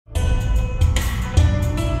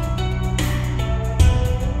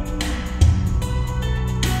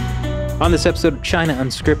On this episode of China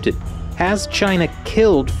Unscripted, has China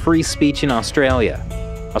killed free speech in Australia?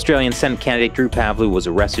 Australian Senate candidate Drew Pavlou was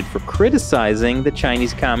arrested for criticizing the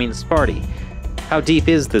Chinese Communist Party. How deep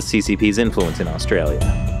is the CCP's influence in Australia?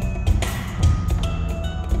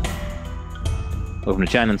 Welcome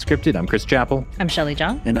to China Unscripted. I'm Chris Chappell. I'm Shelley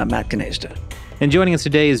Zhang. And I'm Matt Canesta. And joining us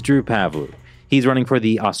today is Drew Pavlou. He's running for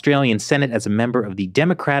the Australian Senate as a member of the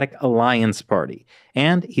Democratic Alliance Party,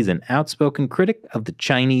 and he's an outspoken critic of the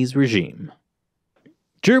Chinese regime.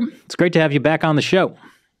 Drew, it's great to have you back on the show.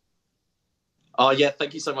 Yeah,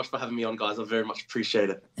 thank you so much for having me on, guys. I very much appreciate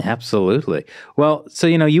it. Absolutely. Well, so,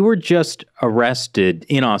 you were just arrested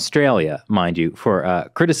in Australia, mind you, for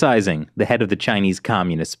criticizing the head of the Chinese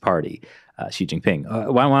Communist Party, Xi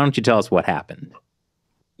Jinping. Why don't you tell us what happened?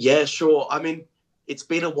 Yeah, sure. I mean, it's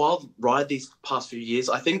been a wild ride these past few years.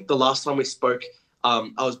 I think the last time we spoke, I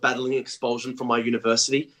was battling expulsion from my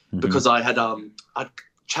university because I had I'd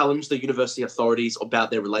challenged the university authorities about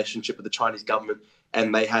their relationship with the Chinese government,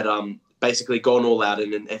 and they had basically gone all out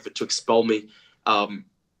in an effort to expel me.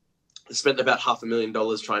 Spent about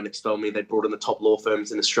 $500,000 trying to expel me. They brought in the top law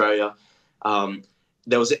firms in Australia.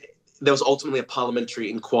 There was ultimately a parliamentary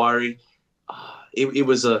inquiry. It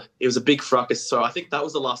was a big fracas. So I think that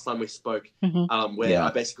was the last time we spoke, where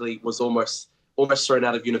I basically was almost thrown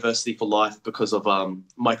out of university for life because of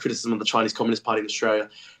my criticism of the Chinese Communist Party in Australia.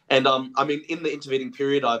 And I mean, in the intervening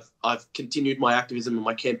period, I've continued my activism and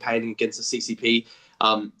my campaigning against the CCP.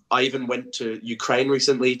 I even went to Ukraine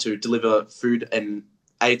recently to deliver food and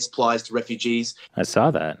aid supplies to refugees. I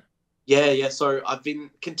saw that. Yeah. So I've been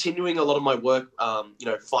continuing a lot of my work,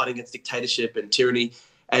 fighting against dictatorship and tyranny.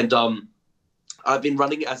 And I've been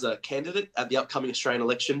running as a candidate at the upcoming Australian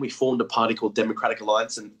election. We formed a party called Democratic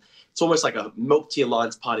Alliance, and it's almost like a milk tea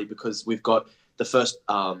alliance party because we've got the first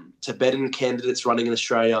Tibetan candidates running in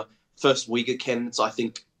Australia, first Uyghur candidates, I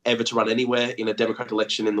think, ever to run anywhere in a democratic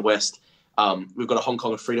election in the West. We've got a Hong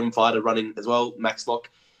Kong freedom fighter running as well, Max Locke.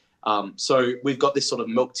 So we've got this sort of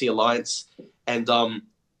milk tea alliance, and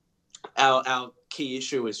our key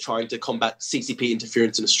issue is trying to combat CCP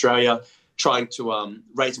interference in Australia, trying to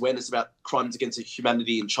raise awareness about crimes against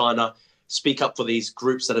humanity in China, speak up for these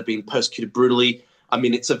groups that have been persecuted brutally. I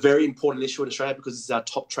mean, it's a very important issue in Australia because it's our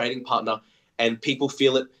top trading partner, and people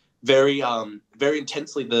feel it very, very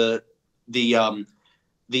intensely. The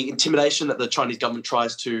intimidation that the Chinese government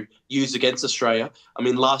tries to use against Australia. I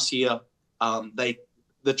mean, last year,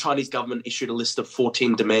 the Chinese government issued a list of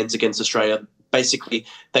 14 demands against Australia. Basically,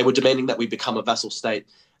 they were demanding that we become a vassal state.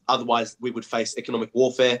 Otherwise, we would face economic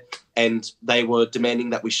warfare, and they were demanding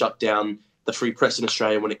that we shut down the free press in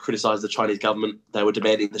Australia when it criticised the Chinese government. They were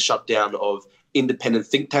demanding the shutdown of independent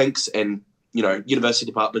think tanks and, university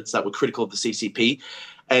departments that were critical of the CCP.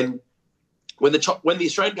 And when the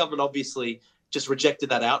Australian government obviously just rejected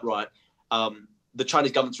that outright, the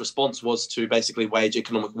Chinese government's response was to basically wage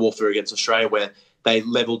economic warfare against Australia, where they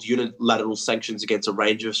levelled unilateral sanctions against a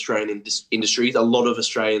range of Australian industries. A lot of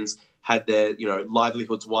Australians had their,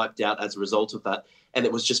 livelihoods wiped out as a result of that. And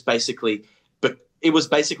it was basically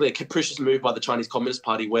a capricious move by the Chinese Communist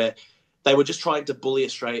Party where they were just trying to bully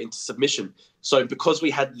Australia into submission. So because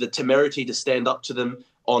we had the temerity to stand up to them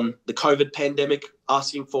on the COVID pandemic,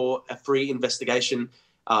 asking for a free investigation,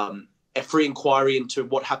 a free inquiry into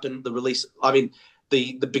what happened,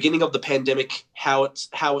 the beginning of the pandemic, how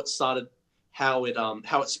it started, how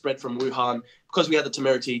it spread from Wuhan, because we had the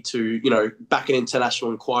temerity to, back an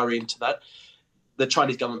international inquiry into that, the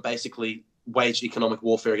Chinese government basically waged economic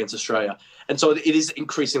warfare against Australia. And so it is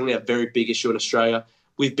increasingly a very big issue in Australia.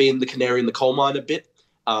 We've been the canary in the coal mine a bit.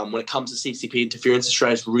 When it comes to CCP interference,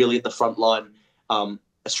 Australia's really at the front line.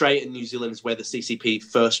 Australia and New Zealand is where the CCP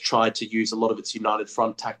first tried to use a lot of its united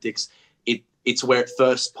front tactics. It's where it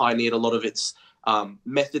first pioneered a lot of its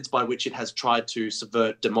methods by which it has tried to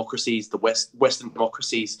subvert democracies, the Western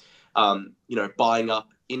democracies, buying up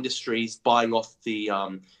industries, buying off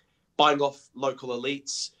local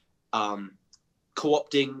elites,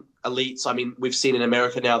 co-opting elites. I mean, we've seen in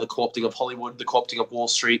America now the co-opting of Hollywood, the co-opting of Wall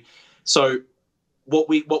Street. So what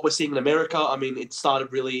we're seeing in America, I mean, it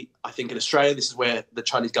started really, I think, in Australia. This is where the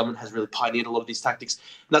Chinese government has really pioneered a lot of these tactics.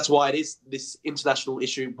 And that's why it is this international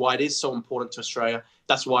issue, why it is so important to Australia.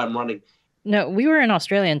 That's why I'm running. No, we were in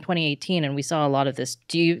Australia in 2018 and we saw a lot of this.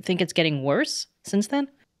 Do you think it's getting worse since then?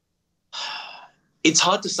 It's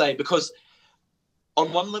hard to say because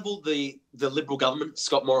on one level, the Liberal government,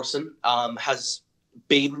 Scott Morrison, has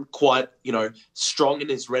been quite, strong in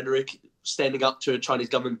his rhetoric, standing up to Chinese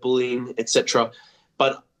government bullying, etc.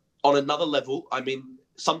 But on another level, I mean,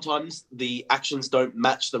 sometimes the actions don't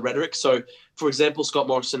match the rhetoric. So, for example, Scott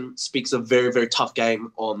Morrison speaks a very, very tough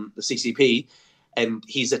game on the CCP. and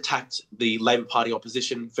he's attacked the Labour Party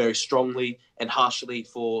opposition very strongly and harshly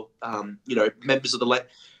for, members of the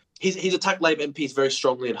He's attacked Labour MPs very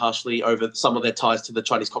strongly and harshly over some of their ties to the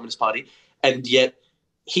Chinese Communist Party, and yet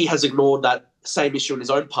he has ignored that same issue in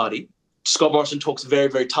his own party. Scott Morrison talks very,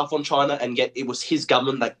 very tough on China, and yet it was his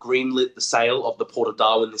government that greenlit the sale of the Port of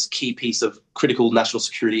Darwin, this key piece of critical national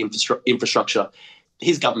security infrastructure.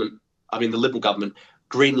 His government, the Liberal government,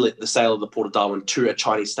 greenlit the sale of the Port of Darwin to a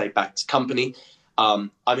Chinese state-backed company.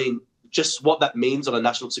 Just what that means on a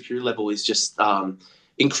national security level is just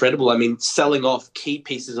incredible. Selling off key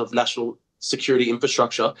pieces of national security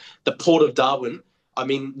infrastructure, the Port of Darwin.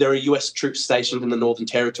 There are US troops stationed in the Northern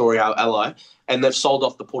Territory, our ally, and they've sold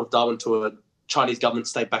off the Port of Darwin to a Chinese government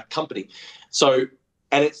state-backed company. So,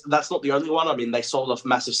 that's not the only one. They sold off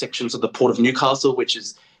massive sections of the Port of Newcastle, which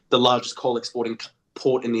is the largest coal exporting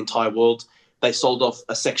port in the entire world. They sold off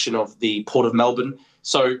a section of the Port of Melbourne.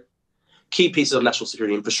 So, key pieces of national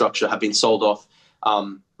security infrastructure have been sold off.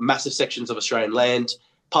 Massive sections of Australian land,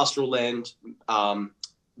 pastoral land,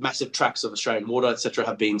 massive tracts of Australian water, etc.,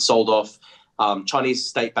 have been sold off. Chinese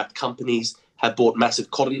state-backed companies have bought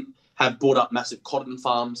up massive cotton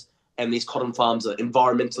farms, and these cotton farms are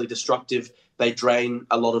environmentally destructive. They drain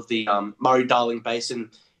a lot of the Murray-Darling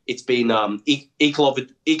Basin. It's been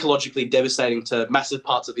ecologically devastating to massive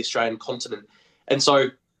parts of the Australian continent. And so,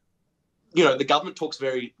 the government talks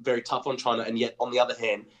very, very tough on China, and yet, on the other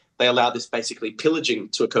hand, they allow this basically pillaging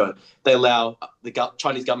to occur. They allow the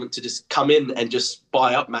Chinese government to just come in and just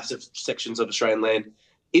buy up massive sections of Australian land.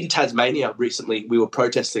 In Tasmania recently, we were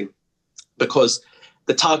protesting because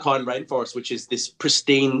the Tarkine rainforest, which is this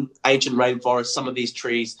pristine ancient rainforest, some of these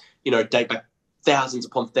trees, date back thousands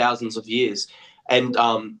upon thousands of years. And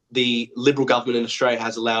the Liberal government in Australia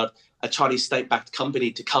has allowed a Chinese state-backed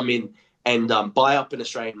company to come in and buy up an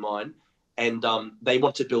Australian mine, and they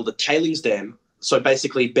want to build a tailings dam. So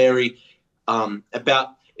basically bury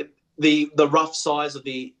about the rough size of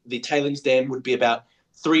the tailings dam would be about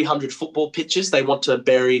 300 football pitches. They want to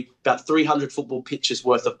bury about 300 football pitches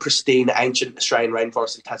worth of pristine ancient Australian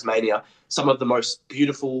rainforest in Tasmania, some of the most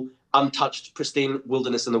beautiful, untouched, pristine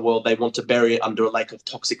wilderness in the world. They want to bury it under a lake of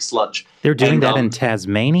toxic sludge. They're doing that in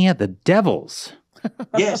Tasmania? The devils.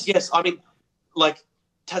 Yes.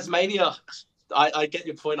 Tasmania, I get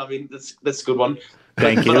your point. That's a good one.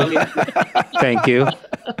 Thank you. Thank you.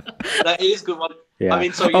 It is a good one. Yeah.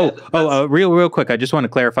 Real quick. I just want to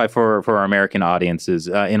clarify for our American audiences.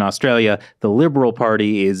 In Australia, the Liberal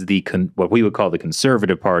Party is what we would call the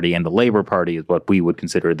Conservative Party, and the Labor Party is what we would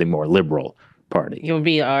consider the more liberal party. It would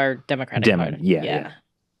be our Democratic Party. Yeah.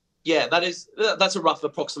 That's a rough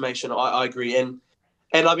approximation. I agree, and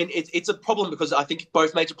it's a problem because I think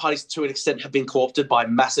both major parties, to an extent, have been co-opted by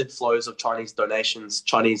massive flows of Chinese donations,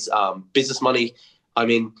 Chinese business money.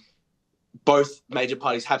 Both major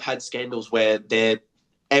parties have had scandals where their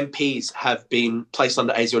MPs have been placed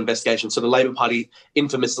under ASIO investigation. So the Labor Party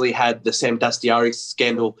infamously had the Sam Dastyari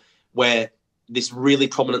scandal, where this really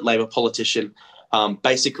prominent Labor politician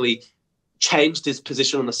basically changed his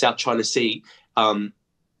position on the South China Sea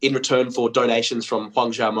in return for donations from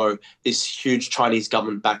Huang Xiaomo, this huge Chinese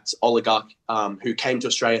government-backed oligarch who came to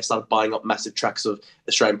Australia, started buying up massive tracts of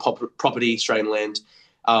Australian property, Australian land.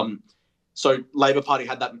 So Labor Party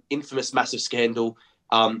had that infamous massive scandal.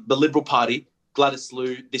 The Liberal Party, Gladys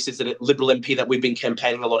Liu, this is a Liberal MP that we've been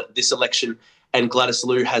campaigning a lot at this election, and Gladys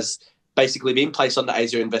Liu has basically been placed under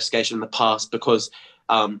ASIO investigation in the past because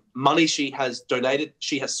money she has donated,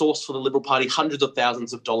 she has sourced for the Liberal Party, hundreds of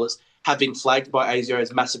thousands of dollars, have been flagged by ASIO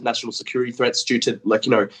as massive national security threats due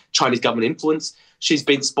to, Chinese government influence. She's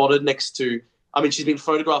been spotted she's been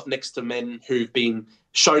photographed next to men who've been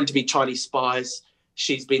shown to be Chinese spies.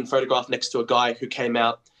 She's been photographed next to a guy who came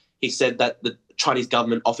out. He said that the Chinese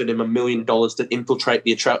government offered him $1 million to infiltrate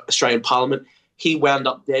the Australian Parliament. He wound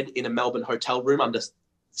up dead in a Melbourne hotel room under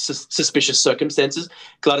suspicious circumstances.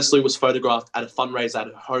 Gladys Liu was photographed at a fundraiser at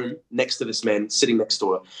her home next to this man, sitting next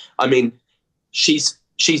to her. She's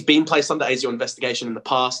been placed under ASIO investigation in the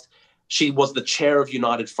past. She was the chair of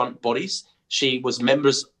United Front Bodies. She was a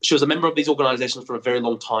member of these organizations for a very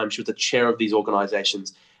long time. She was the chair of these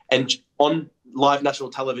organizations. And on live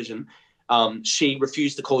national television, she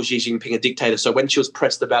refused to call Xi Jinping a dictator. So when she was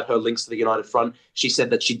pressed about her links to the United Front, she said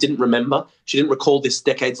that she didn't recall this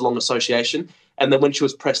decades-long association. And then when she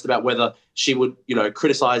was pressed about whether she would,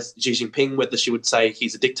 criticize Xi Jinping, whether she would say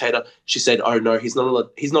he's a dictator, she said, "Oh no, he's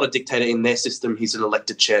not a dictator in their system. He's an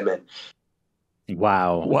elected chairman."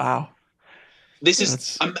 Wow. This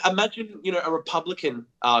is imagine, a Republican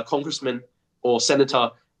congressman or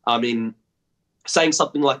senator, saying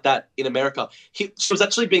something like that in America. She was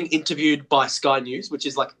actually being interviewed by Sky News, which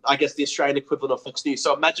is like, I guess, the Australian equivalent of Fox News.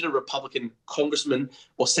 So imagine a Republican congressman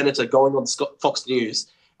or senator going on Fox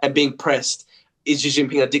News and being pressed, is Xi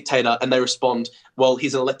Jinping a dictator? And they respond, well,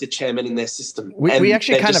 he's an elected chairman in their system. We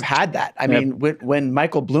actually kind of had that. I mean, when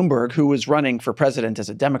Michael Bloomberg, who was running for president as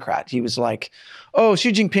a Democrat, he was like, oh,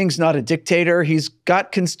 Xi Jinping's not a dictator. He's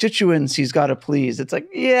got constituents he's got to please. It's like,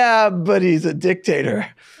 yeah, but he's a dictator.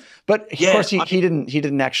 But of course, he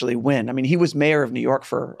didn't actually win. I mean, he was mayor of New York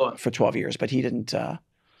for 12 years, but he didn't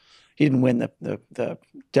win the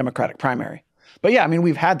Democratic primary. But yeah, I mean,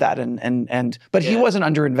 we've had that, but he wasn't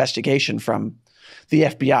under investigation from the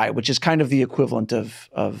FBI, which is kind of the equivalent of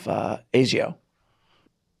ASIO.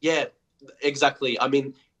 Yeah, exactly. I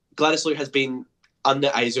mean, Gladys Liu has been under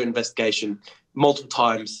ASIO investigation multiple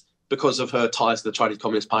times because of her ties to the Chinese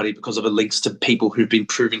Communist Party, because of her links to people who've been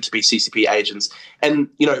proven to be CCP agents. And,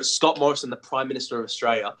 you know, Scott Morrison, the Prime Minister of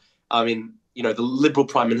Australia, I mean, you know, the Liberal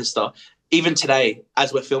Prime Minister, even today,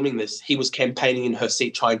 as we're filming this, he was campaigning in her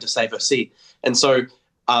seat, trying to save her seat. And so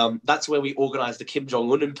that's where we organised the Kim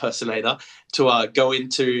Jong-un impersonator to go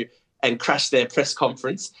into and crash their press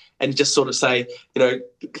conference and just sort of say, you know,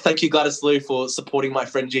 thank you, Gladys Liu, for supporting my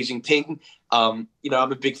friend Xi Jinping. You know,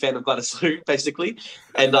 I'm a big fan of Gladys Liu, basically.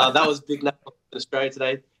 And that was big in Australia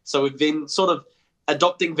today. So we've been sort of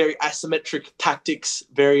adopting very asymmetric tactics,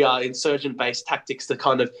 very insurgent-based tactics to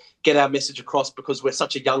kind of get our message across, because we're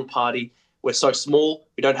such a young party. We're so small.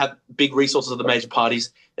 We don't have big resources of the major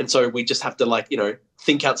parties. And so we just have to, like, you know,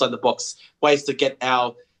 think outside the box, ways to get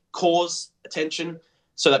our cause attention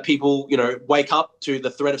so that people, you know, wake up to the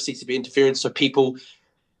threat of CCP interference. So people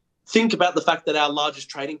think about the fact that our largest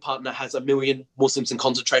trading partner has 1 million Muslims in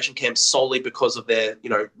concentration camps solely because of their, you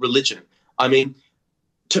know, religion. I mean,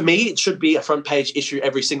 to me, it should be a front page issue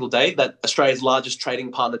every single day that Australia's largest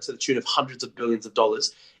trading partner, to the tune of hundreds of billions of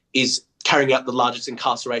dollars, is carrying out the largest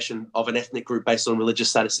incarceration of an ethnic group based on religious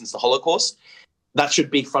status since the Holocaust. That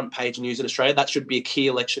should be front page news in Australia. That should be a key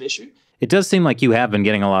election issue. It does seem like you have been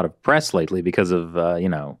getting a lot of press lately because of, you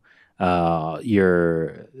know,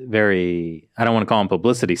 your very, I don't want to call them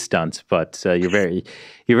publicity stunts, but your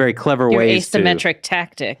very clever ways asymmetric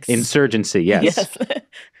tactics. Insurgency, yes.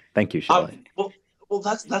 Thank you, Shelley. Well,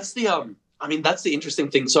 that's the I mean, that's the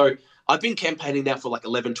interesting thing. So I've been campaigning now for like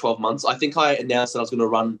 11, 12 months. I think I announced that I was going to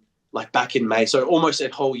run like back in May. So almost a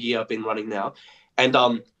whole year I've been running now. And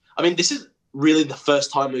I mean, this is really the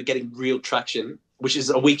first time we're getting real traction, which is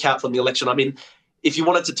a week out from the election. I mean, if you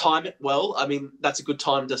wanted to time it well, I mean, that's a good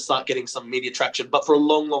time to start getting some media traction. But for a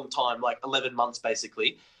long, long time, like 11 months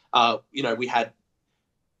basically, you know, we had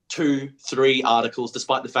 2-3 articles,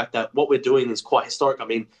 despite the fact that what we're doing is quite historic. I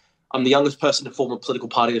mean, I'm the youngest person to form a political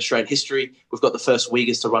party in Australian history. We've got the first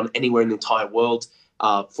Uyghurs to run anywhere in the entire world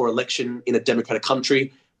for election in a democratic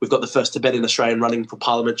country. We've got the first Tibetan Australian running for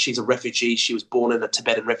parliament. She's a refugee. She was born in a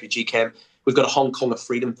Tibetan refugee camp. We've got a Hong Kong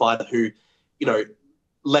freedom fighter who, you know,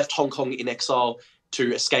 left Hong Kong in exile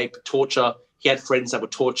to escape torture. He had friends that were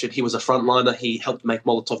tortured. He was a frontliner. He helped make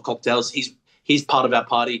Molotov cocktails. He's part of our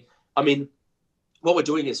party. I mean, what we're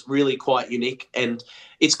doing is really quite unique, and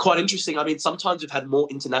it's quite interesting. I mean, sometimes we've had more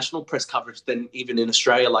international press coverage than even in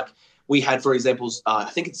Australia. Like we had, for example, I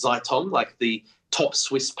think it's Zeitung, like the top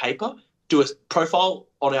Swiss paper, do a profile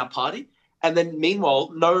on our party. And then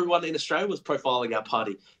meanwhile, no one in Australia was profiling our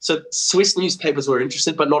party. So Swiss newspapers were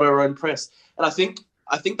interested, but not our own press. And I think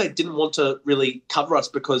they didn't want to really cover us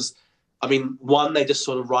because, I mean, one, they just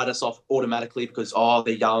sort of write us off automatically because, oh,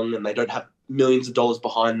 they're young and they don't have millions of dollars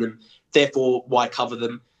behind them. Therefore, why cover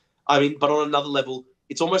them? I mean, but on another level,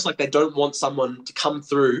 it's almost like they don't want someone to come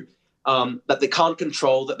through that they can't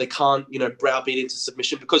control, that they can't, you know, browbeat into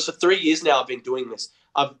submission. Because for 3 years now I've been doing this.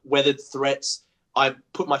 I've weathered threats. I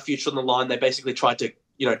put my future on the line. They basically tried to,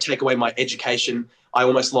 you know, take away my education. I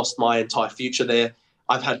almost lost my entire future there.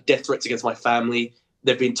 I've had death threats against my family.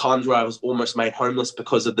 There have been times where I was almost made homeless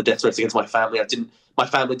because of the death threats against my family. My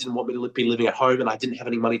family didn't want me to be living at home, and I didn't have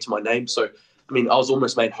any money to my name. So, I mean, I was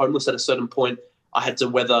almost made homeless at a certain point. I had to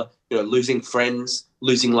weather, you know, losing friends,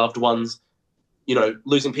 losing loved ones, you know,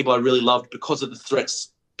 losing people I really loved because of the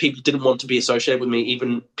threats. People didn't want to be associated with me,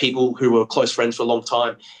 even people who were close friends for a long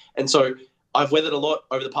time. And so I've weathered a lot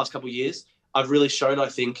over the past couple of years. I've really shown, I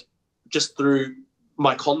think, just through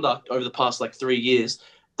my conduct over the past like 3 years,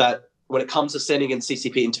 that when it comes to standing against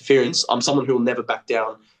CCP interference, I'm someone who will never back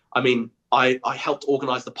down. I mean, I helped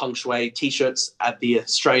organise the Peng Shui T-shirts at the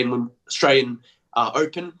Australian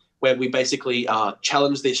Open, where we basically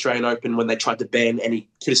challenged the Australian Open when they tried to ban any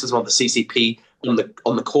criticism of the CCP on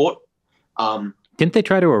the court. Didn't they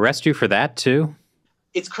try to arrest you for that too?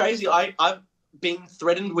 It's crazy. I been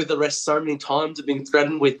threatened with arrest so many times. I've been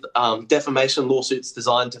threatened with defamation lawsuits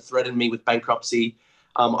designed to threaten me with bankruptcy.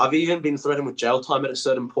 I've even been threatened with jail time at a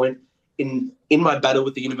certain point in my battle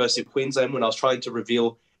with the University of Queensland when I was trying to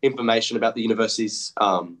reveal information about the university's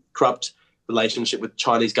corrupt relationship with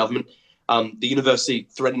Chinese government. The university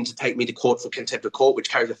threatened to take me to court for contempt of court, which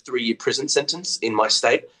carries a 3-year prison sentence in my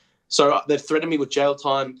state. So they've threatened me with jail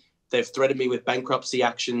time. They've threatened me with bankruptcy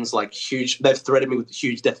actions, they've threatened me with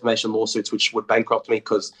huge defamation lawsuits, which would bankrupt me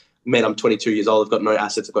because, man, I'm 22 years old. I've got no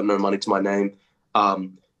assets. I've got no money to my name.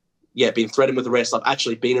 Been threatened with arrest. I've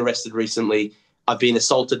actually been arrested recently. I've been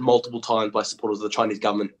assaulted multiple times by supporters of the Chinese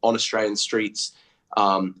government on Australian streets.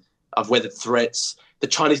 I've weathered threats. The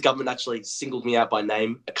Chinese government actually singled me out by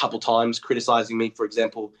name a couple times, criticizing me. For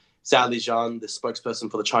example, Zhao Lijian, the spokesperson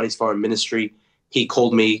for the Chinese Foreign Ministry, he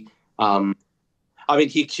called me.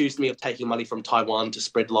 He accused me of taking money from Taiwan to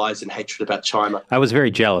spread lies and hatred about China. I was very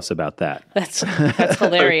jealous about that. That's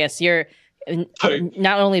hilarious. You're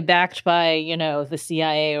not only backed by, the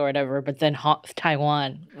CIA or whatever, but then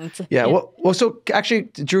Taiwan. Well, so actually,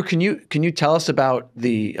 Drew, can you tell us about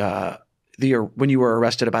the when you were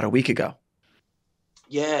arrested about a week ago?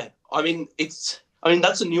 Yeah, that's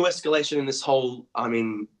a new escalation in this whole,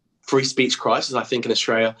 free speech crisis, I think, in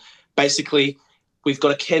Australia. Basically, we've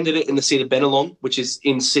got a candidate in the seat of Bennelong, which is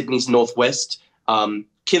in Sydney's northwest. Kyinzom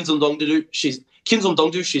Dhongdue.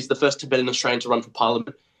 She's the first Tibetan Australian to run for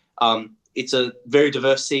parliament. It's a very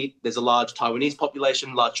diverse seat. There's a large Taiwanese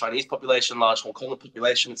population, large Chinese population, large Hong Kong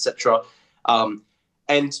population, etc.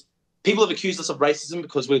 And people have accused us of racism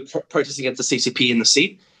because we're protesting against the CCP in the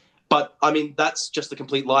seat. But, that's just a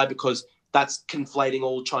complete lie because that's conflating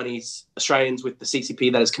all Chinese Australians with the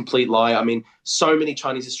CCP. That is a complete lie. So many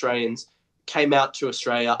Chinese Australians came out to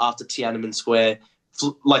Australia after Tiananmen Square,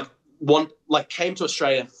 came to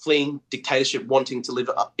Australia fleeing dictatorship, wanting to live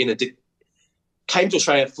came to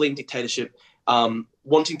Australia fleeing dictatorship,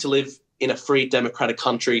 wanting to live in a free democratic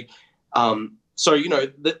country.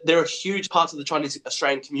 There are huge parts of the Chinese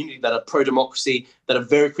Australian community that are pro-democracy, that are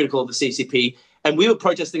very critical of the CCP. And we were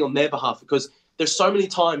protesting on their behalf because there's so many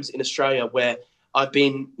times in Australia where I've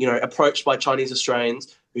been, approached by Chinese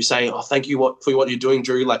Australians who say, "Oh, thank you for what you're doing,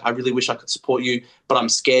 Drew. I really wish I could support you, but I'm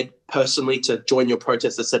scared personally to join your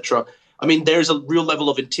protests, etc." There is a real level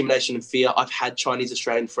of intimidation and fear. I've had Chinese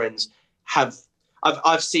Australian friends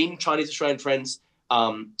I've seen Chinese Australian friends,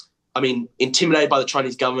 intimidated by the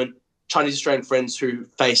Chinese government. Chinese Australian friends who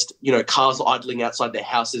faced, cars idling outside their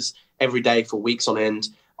houses every day for weeks on end.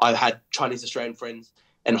 I've had Chinese Australian friends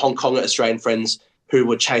and Hong Kong Australian friends who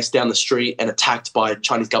were chased down the street and attacked by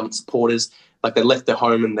Chinese government supporters. They left their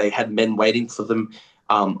home and they had men waiting for them.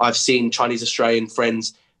 I've seen Chinese Australian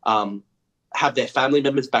friends have their family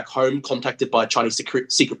members back home contacted by Chinese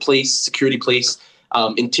secret police, security police,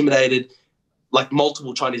 intimidated.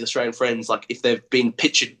 Multiple Chinese Australian friends, if they've been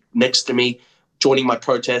pictured next to me joining my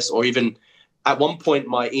protests, or even at one point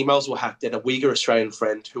my emails were hacked at a Uyghur Australian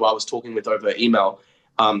friend who I was talking with over email.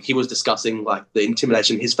 He was discussing the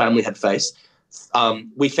intimidation his family had faced.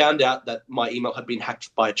 We found out that my email had been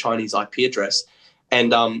hacked by a Chinese IP address.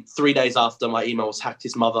 And 3 days after my email was hacked,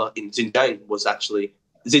 his mother in Xinjiang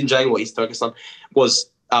or East Turkestan, was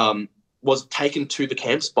taken to the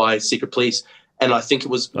camps by secret police. And I think it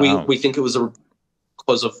was, wow. we think it was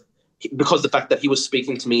because of the fact that he was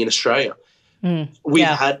speaking to me in Australia.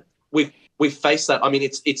 We've faced that.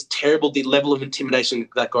 It's terrible, the level of intimidation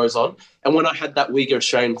that goes on. And when I had that Uyghur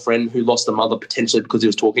Australian friend who lost a mother potentially because he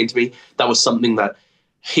was talking to me, that was something that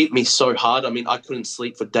hit me so hard. I couldn't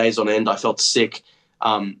sleep for days on end. I felt sick.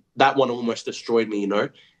 That one almost destroyed me,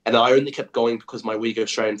 And I only kept going because my Uyghur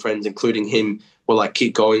Australian friends, including him, were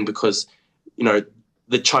keep going because,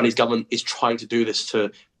 the Chinese government is trying to do this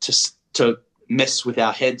to mess with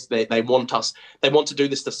our heads. They want to do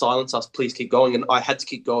this to silence us. Please keep going. And I had to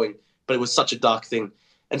keep going, but it was such a dark thing.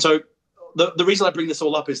 And so the reason I bring this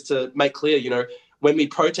all up is to make clear, when we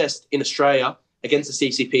protest in Australia against the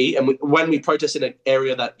CCP, and when we protest in an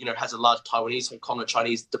area that, has a large Taiwanese, Hong Kong, or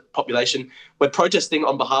Chinese population, we're protesting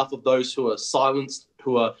on behalf of those who are silenced,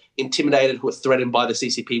 who are intimidated, who are threatened by the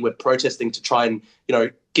CCP. We're protesting to try and,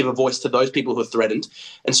 give a voice to those people who are threatened.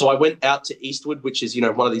 And so I went out to Eastwood, which is,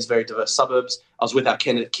 one of these very diverse suburbs. I was with our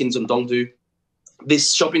candidate, Kyinzom Dhongdue.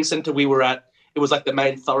 This shopping centre we were at, it was the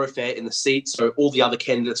main thoroughfare in the seat. So all the other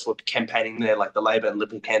candidates were campaigning there, the Labour and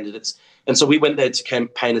Liberal candidates. And so we went there to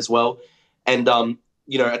campaign as well. And, a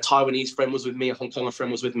Taiwanese friend was with me, a Hong Kong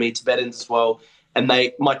friend was with me, Tibetans as well. And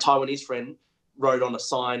my Taiwanese friend wrote on a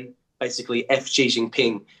sign, basically F Xi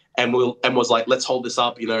Jinping, and was like, let's hold this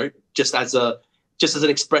up, just as an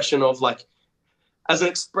expression of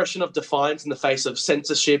defiance in the face of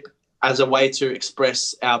censorship, as a way to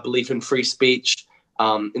express our belief in free speech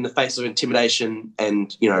in the face of intimidation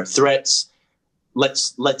and, you know, threats.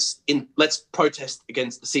 Let's protest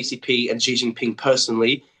against the CCP and Xi Jinping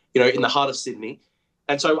personally, you know, in the heart of Sydney.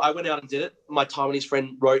 And so I went out and did it. My Taiwanese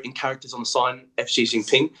friend wrote in characters on the sign, F Xi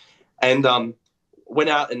Jinping, and went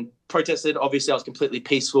out and protested. Obviously, I was completely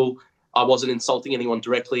peaceful. I wasn't insulting anyone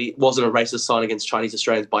directly. It wasn't a racist sign against Chinese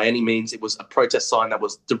Australians by any means. It was a protest sign that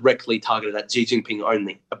was directly targeted at Xi Jinping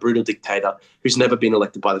only, a brutal dictator who's never been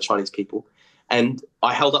elected by the Chinese people. And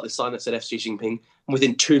I held up the sign that said F Xi Jinping. And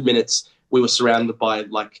within 2 minutes, we were surrounded by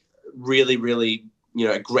like really, really, you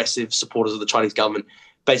know, aggressive supporters of the Chinese government.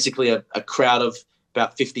 Basically, a crowd of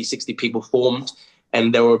about 50, 60 people formed,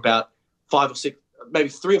 and there were about 5 or 6, maybe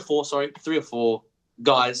 3 or 4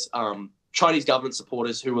 guys, Chinese government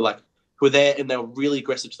supporters who were there, and they were really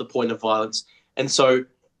aggressive to the point of violence. And so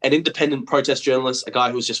an independent protest journalist, a guy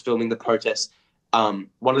who was just filming the protest, one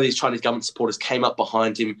of these Chinese government supporters came up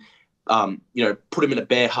behind him, you know, put him in a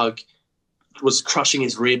bear hug, was crushing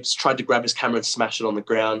his ribs, tried to grab his camera and smash it on the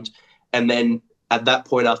ground. And then at that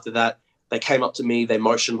point after that, they came up to me, they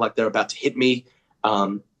motioned like they're about to hit me.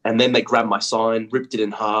 And then they grabbed my sign, ripped it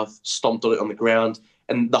in half, stomped on it on the ground.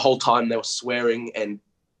 And the whole time they were swearing and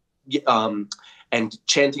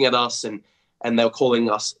chanting at us, and they were calling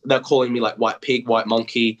me like white pig, white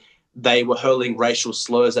monkey. They were hurling racial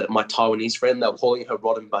slurs at my Taiwanese friend. They were calling her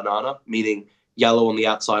rotten banana, meaning yellow on the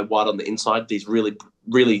outside, white on the inside. These really,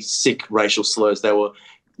 really sick racial slurs. They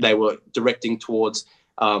were directing towards.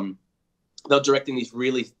 They were directing these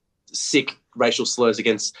really sick racial slurs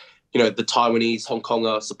against, you know, the Taiwanese, Hong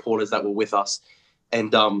Konger supporters that were with us,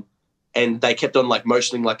 and they kept on like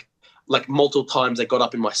motioning like multiple times. They got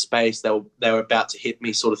up in my space. They were about to hit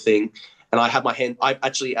me, sort of thing. And I had my hand. I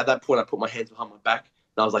actually at that point I put my hands behind my back,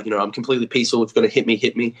 and I was like, you know, I'm completely peaceful. If you're going to hit me,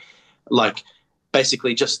 hit me. Like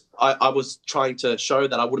basically, just I was trying to show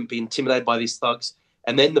that I wouldn't be intimidated by these thugs.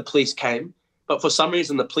 And then the police came, but for some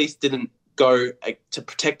reason the police didn't go to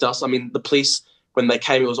protect us. I mean, the police, when they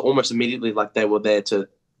came, it was almost immediately like they were there to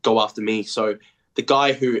go after me. So the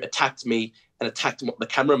guy who attacked me and attacked the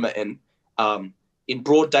cameraman, in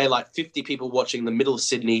broad daylight, 50 people watching in the middle of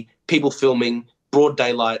Sydney, people filming, broad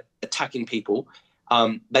daylight, attacking people.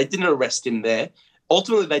 They didn't arrest him there.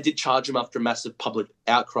 Ultimately, they did charge him after a massive public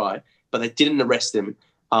outcry, but they didn't arrest him.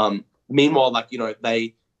 Meanwhile, like, you know,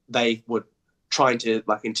 they were trying to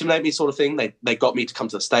like intimidate me, sort of thing. They got me to come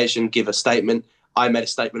to the station, give a statement. I made a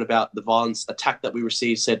statement about the violence attack that we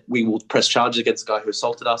received, said we will press charges against the guy who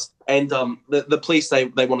assaulted us. And the police, they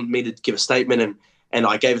wanted me to give a statement, and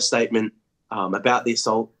I gave a statement about the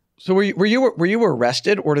assault. So were you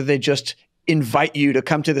arrested, or did they just invite you to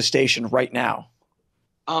come to the station right now?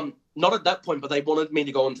 Not at that point, but they wanted me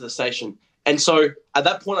to go into the station. And so at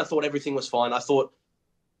that point, I thought everything was fine. I thought,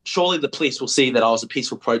 surely the police will see that I was a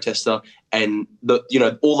peaceful protester, and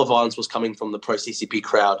all the violence was coming from the pro-CCP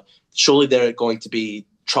crowd. Surely they're going to be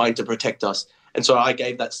trying to protect us. And so I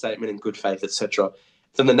gave that statement in good faith, etc.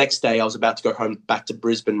 Then the next day, I was about to go home back to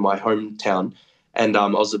Brisbane, my hometown, and I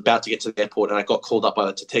was about to get to the airport, and I got called up by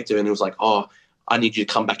the detective, and he was like, "Oh, I need you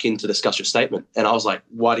to come back in to discuss your statement." And I was like,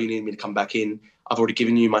 "Why do you need me to come back in? I've already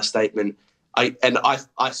given you my statement." I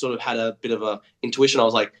sort of had a bit of a intuition. I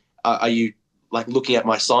was like, "Are you like looking at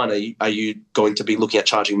my sign? Are you going to be looking at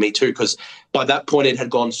charging me too?" Because by that point, it had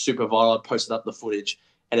gone super viral. I posted up the footage,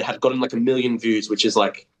 and it had gotten like 1 million views, which is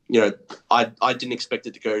like, you know, I didn't expect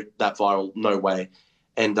it to go that viral. No way.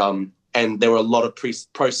 And there were a lot of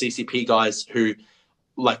pro-CCP guys who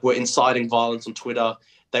like were inciting violence on Twitter.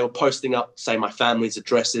 They were posting up, say, my family's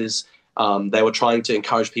addresses. They were trying to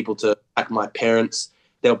encourage people to attack my parents.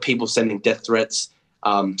 There were people sending death threats,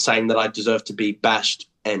 saying that I deserve to be bashed.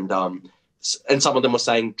 And some of them were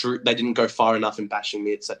saying they didn't go far enough in bashing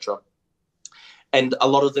me, etc. And a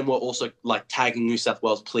lot of them were also like tagging New South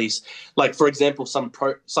Wales police. Like, for example, some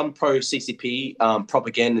pro-CCP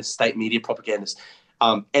propagandists, state media propagandists,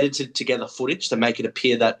 edited together footage to make it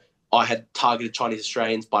appear that I had targeted Chinese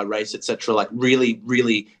Australians by race, etc. Like really,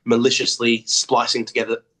 really maliciously splicing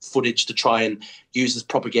together footage to try and use as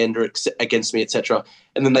propaganda against me, etc.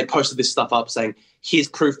 And then they posted this stuff up saying, "Here's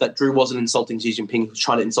proof that Drew wasn't insulting Xi Jinping. He was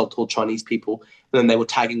trying to insult all Chinese people." And then they were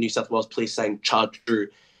tagging New South Wales police saying, "Charge Drew."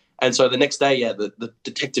 And so the next day, the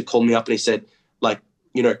detective called me up and he said, like,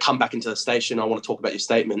 you know, "Come back into the station. I want to talk about your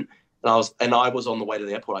statement." And I was on the way to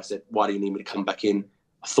the airport. I said, "Why do you need me to come back in?"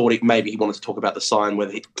 I thought maybe he wanted to talk about the sign.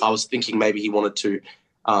 I was thinking maybe he wanted to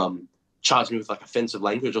charge me with like offensive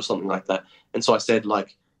language or something like that. And so I said,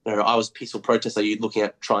 like, you know, I was a peaceful protester. Are you looking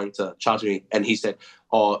at trying to charge me? And he said,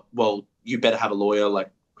 "Oh, well, you better have a lawyer.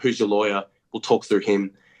 Like, who's your lawyer? We'll talk through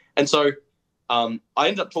him." And so I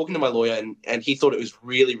ended up talking to my lawyer, and he thought it was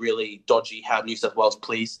really, really dodgy how New South Wales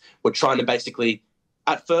police were trying to basically,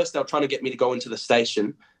 at first they were trying to get me to go into the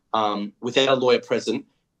station without a lawyer present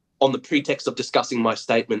on the pretext of discussing my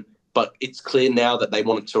statement. But it's clear now that they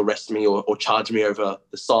wanted to arrest me or charge me over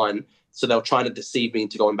the sign. So they were trying to deceive me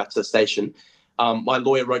into going back to the station. My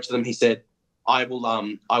lawyer wrote to them. He said, I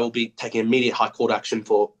will be taking immediate high court action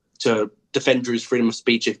to defend Drew's freedom of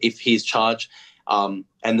speech if he is charged. And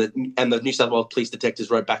the New South Wales police detectives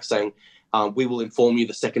wrote back saying, we will inform you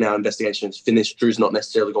the second our investigation is finished. Drew's not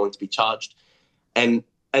necessarily going to be charged. And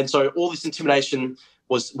so all this intimidation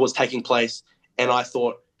was taking place. And I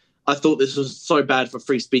thought this was so bad for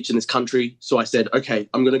free speech in this country. So I said, okay,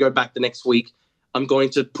 I'm going to go back the next week. I'm going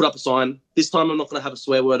to put up a sign. This time I'm not going to have a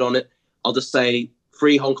swear word on it. I'll just say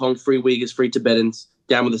free Hong Kong, free Uyghurs, free Tibetans,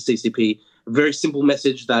 down with the CCP. A very simple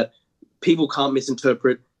message that people can't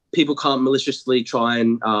misinterpret. People can't maliciously try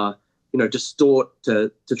and, distort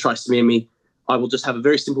to try to smear me. I will just have a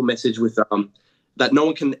very simple message with that no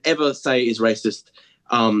one can ever say is racist.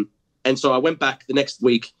 And so I went back the next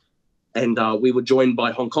week, and we were joined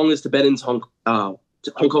by Hong Kongers, Tibetans,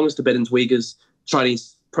 Uyghurs,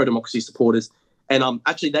 Chinese pro-democracy supporters. And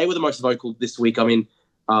actually, they were the most vocal this week. I mean,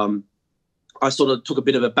 I sort of took a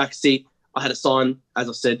bit of a backseat. I had a sign, as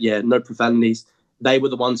I said, no profanities. They were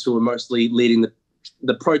the ones who were mostly leading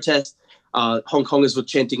the protest. Hong Kongers were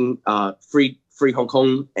chanting free Hong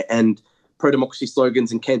Kong and pro-democracy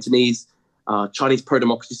slogans in Cantonese. Chinese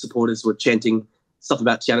pro-democracy supporters were chanting stuff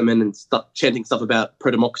about Tiananmen and chanting stuff about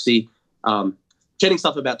pro-democracy, chanting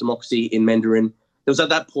stuff about democracy in Mandarin. It was at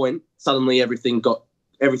that point, suddenly everything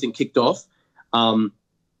kicked off.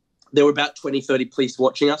 There were about 20, 30 police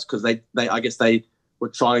watching us because I guess they were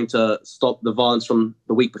trying to stop the violence from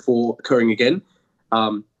the week before occurring again.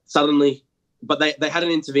 Suddenly, but they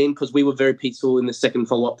hadn't intervened because we were very peaceful in the second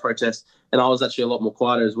follow-up protest, and I was actually a lot more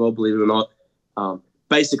quieter as well, believe it or not.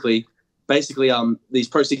 Basically, these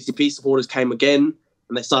pro-CCP supporters came again,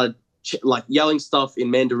 and they started yelling stuff in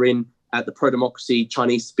Mandarin at the pro-democracy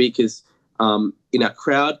Chinese speakers in our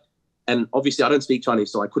crowd. And obviously, I don't speak Chinese,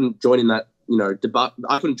 so I couldn't join in that debate.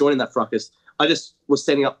 I couldn't join in that fracas. I just was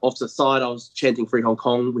standing up off to the side. I was chanting "Free Hong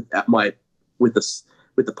Kong" with the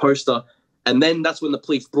poster, and then that's when the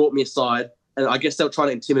police brought me aside. And I guess they were trying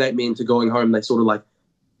to intimidate me into going home. They sort of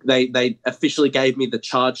they officially gave me the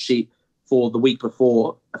charge sheet for the week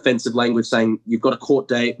before, offensive language, saying you've got a court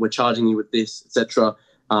date, we're charging you with this, etc.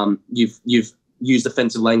 You've used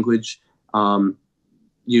offensive language,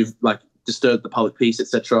 you've disturbed the public peace,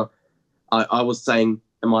 etc. I was saying,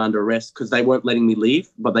 am I under arrest? Because they weren't letting me leave,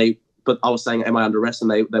 but I was saying, am I under arrest?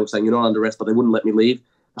 And they were saying, you're not under arrest, but they wouldn't let me leave.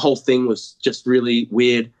 The whole thing was just really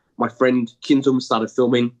weird. My friend Kyinzom started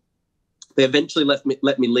filming. They eventually let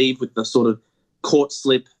me leave with the sort of court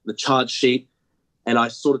slip, the charge sheet, and I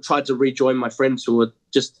sort of tried to rejoin my friends who were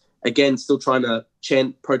just, again, still trying to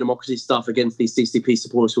chant pro-democracy stuff against these CCP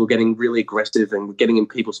supporters who were getting really aggressive and getting in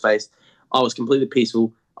people's face. I was completely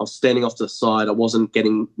peaceful. I was standing off to the side. I wasn't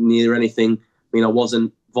getting near anything. I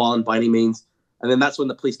wasn't violent by any means. And then that's when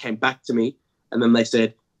the police came back to me, and then they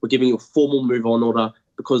said, we're giving you a formal move-on order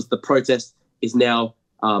because the protest is now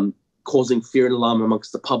causing fear and alarm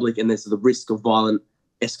amongst the public, and there's the risk of violent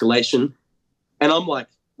escalation. And I'm like,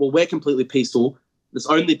 well, we're completely peaceful. There's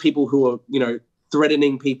only people who are,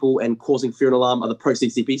 threatening people and causing fear and alarm are the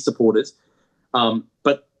pro-CCP supporters.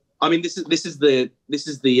 But this is the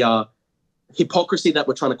hypocrisy that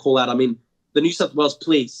we're trying to call out. The New South Wales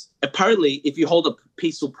police, apparently, if you hold a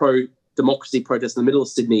peaceful pro-democracy protest in the middle of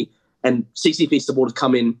Sydney and CCP supporters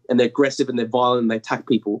come in and they're aggressive and they're violent and they attack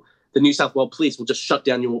people, the New South Wales police will just shut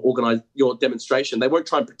down your demonstration. They won't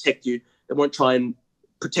try and protect you. They won't try and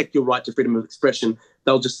protect your right to freedom of expression.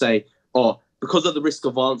 They'll just say, because of the risk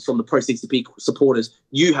of violence from the pro-CCP supporters,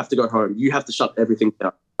 you have to go home. You have to shut everything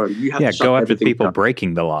down. You have to shut go after everything people down.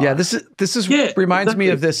 breaking the law. Yeah, this reminds me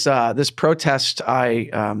of this protest I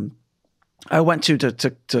went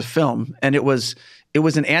to film, and it was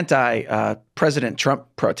an anti-President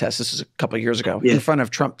Trump protest. This was a couple of years ago in front of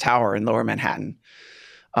Trump Tower in Lower Manhattan.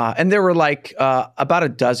 And there were about a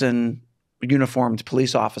dozen uniformed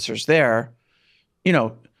police officers there,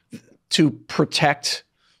 to protect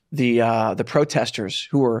the protesters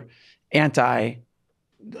who were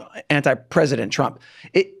anti-President Trump.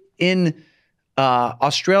 In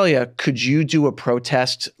Australia, could you do a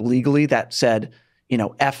protest legally that said,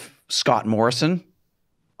 F Scott Morrison?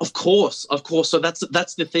 Of course. So that's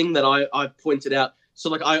the thing that I pointed out.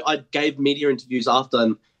 So I gave media interviews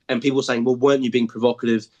after, and people were saying, well, weren't you being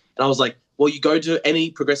provocative? And I was like, well, you go to any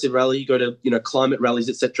progressive rally, you go to, climate rallies,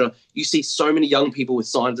 etc. You see so many young people with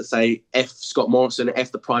signs that say F Scott Morrison,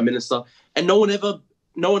 F the Prime Minister. and no one ever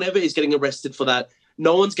is getting arrested for that.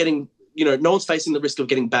 No one's getting, no one's facing the risk of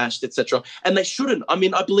getting bashed, etc. And they shouldn't. I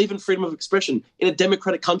mean, I believe in freedom of expression. In a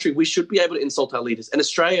democratic country, we should be able to insult our leaders. In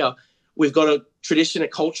Australia, we've got a tradition, a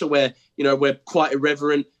culture where, we're quite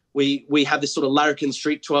irreverent. We have this sort of larrikin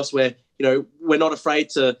streak to us where, we're not afraid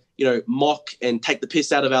to, mock and take the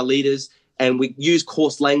piss out of our leaders, and we use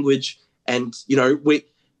coarse language. And, no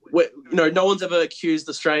one's ever accused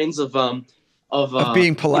Australians of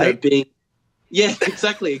being polite. Yeah,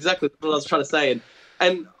 exactly. That's what I was trying to say.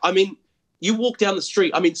 And I mean, you walk down the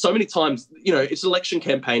street. I mean, so many times, it's an election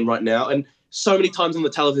campaign right now, and so many times on the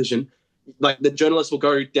television, like the journalists will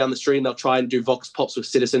go down the street and they'll try and do vox pops with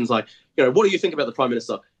citizens, like, what do you think about the Prime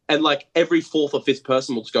Minister? And like every fourth or fifth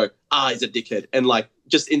person will just go, he's a dickhead, and like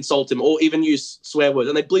just insult him or even use swear words,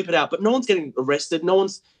 and they bleep it out. But no one's getting arrested. No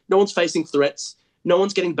one's facing threats. No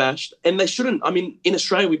one's getting bashed, and they shouldn't. I mean, in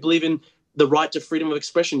Australia, we believe in the right to freedom of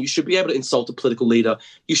expression. You should be able to insult a political leader.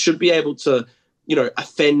 You should be able to,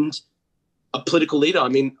 offend a political leader. I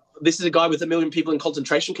mean, this is a guy with 1 million people in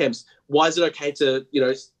concentration camps. Why is it okay to,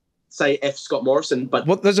 say F. Scott Morrison? But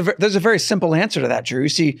well, there's a very simple answer to that, Drew. You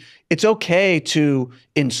see, it's okay to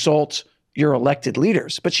insult your elected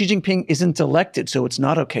leaders, but Xi Jinping isn't elected, so it's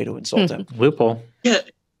not okay to insult him. Loophole. Yeah,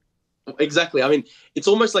 exactly. I mean, it's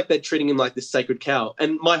almost like they're treating him like this sacred cow.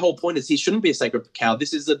 And my whole point is he shouldn't be a sacred cow.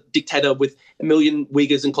 This is a dictator with 1 million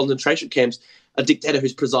Uyghurs in concentration camps, a dictator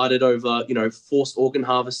who's presided over, forced organ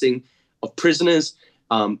harvesting of prisoners,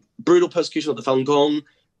 brutal persecution of the Falun Gong,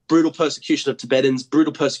 brutal persecution of Tibetans,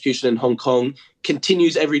 brutal persecution in Hong Kong,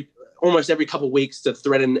 continues almost every couple of weeks to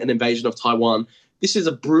threaten an invasion of Taiwan. This is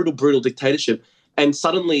a brutal, brutal dictatorship. And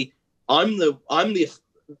suddenly I'm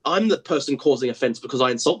the person causing offense because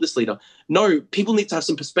I insult this leader. No, people need to have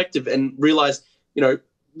some perspective and realize,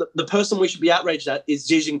 the person we should be outraged at is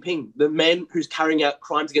Xi Jinping, the man who's carrying out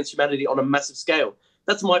crimes against humanity on a massive scale.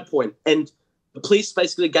 That's my point. And the police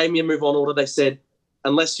basically gave me a move on order. They said,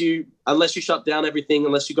 unless you shut down everything,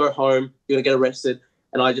 unless you go home, you're going to get arrested.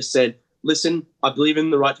 And I just said, listen, I believe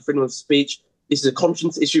in the right to freedom of speech. This is a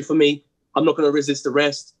conscience issue for me. I'm not going to resist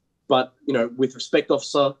arrest. But, with respect,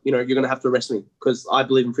 officer, you're going to have to arrest me because I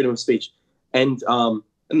believe in freedom of speech. And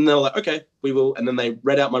they were like, okay, we will. And then they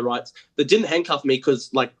read out my rights. They didn't handcuff me because,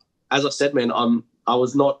 like, as I said, man, I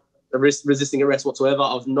was not resisting arrest whatsoever.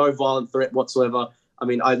 I was no violent threat whatsoever. I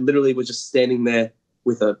mean, I literally was just standing there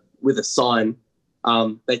with a sign.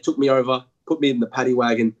 They took me over, put me in the paddy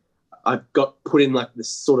wagon. I got put in like this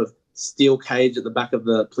sort of steel cage at the back of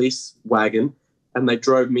the police wagon, and they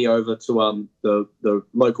drove me over to the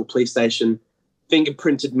local police station,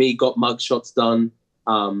 fingerprinted me, got mugshots done.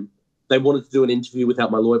 They wanted to do an interview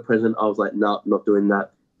without my lawyer present. I was like, no, I'm not doing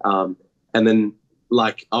that. And then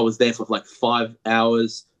like I was there for like 5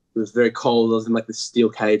 hours. It was very cold. I was in like this steel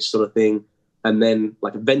cage sort of thing. And then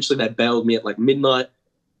like eventually they bailed me at like midnight.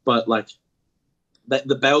 But like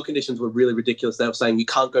the bail conditions were really ridiculous. They were saying you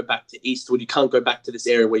can't go back to Eastwood. You can't go back to this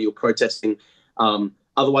area where you're protesting.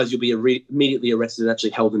 Otherwise, you'll be immediately arrested and actually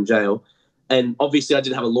held in jail. And obviously, I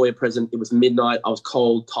didn't have a lawyer present. It was midnight. I was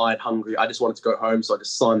cold, tired, hungry. I just wanted to go home, so I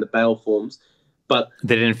just signed the bail forms. But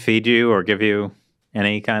they didn't feed you or give you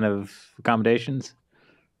any kind of accommodations?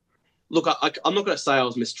 Look, I'm not going to say I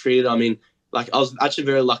was mistreated. I mean, like I was actually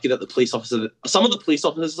very lucky that some of the police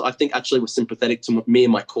officers, I think, actually were sympathetic to me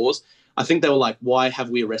and my cause. I think they were like, why have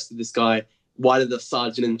we arrested this guy? Why did the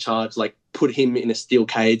sergeant in charge like put him in a steel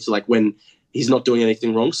cage like when he's not doing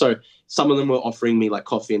anything wrong? So some of them were offering me like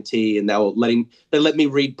coffee and tea, and they let me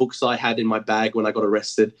read books I had in my bag when I got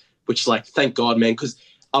arrested, which like, thank God, man, because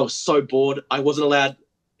I was so bored. I wasn't allowed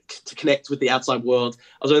to connect with the outside world.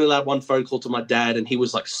 I was only allowed one phone call to my dad, and he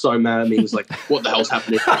was like so mad at me. He was like, what the hell's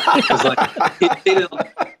happening? I was like,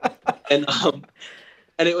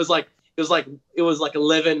 and it was like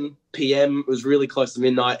 11 p.m. It was really close to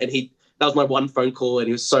midnight, and that was my one phone call, and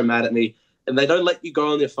he was so mad at me. And they don't let you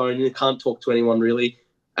go on your phone. You can't talk to anyone really.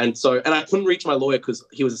 And I couldn't reach my lawyer because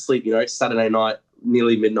he was asleep, Saturday night,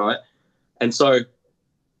 nearly midnight. And so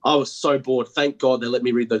I was so bored. Thank God they let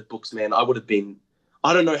me read those books, man. I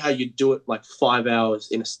don't know how you do it like 5 hours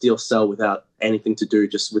in a steel cell without anything to do,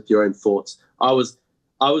 just with your own thoughts. I was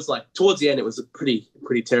like, towards the end, it was pretty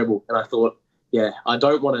terrible. And I thought, yeah, I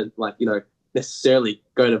don't want to necessarily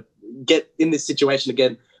go to get in this situation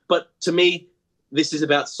again. But to me, this is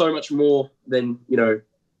about so much more than,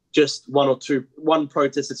 just one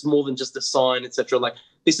protest. It's more than just a sign, etc. Like,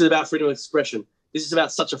 this is about freedom of expression. This is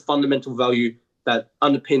about such a fundamental value that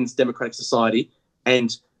underpins democratic society.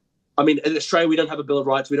 And I mean, in Australia, we don't have a Bill of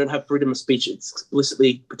Rights. We don't have freedom of speech. It's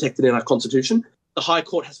explicitly protected in our Constitution. The High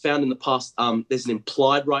Court has found in the past there's an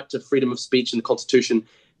implied right to freedom of speech in the Constitution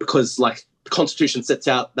because, like, the Constitution sets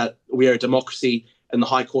out that we are a democracy, and the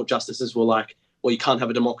High Court justices were like, well, you can't have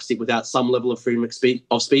a democracy without some level of freedom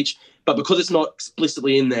of speech. But because it's not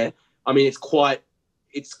explicitly in there, I mean, it's quite,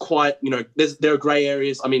 there are grey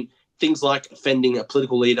areas. I mean, things like offending a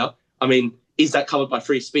political leader. I mean, is that covered by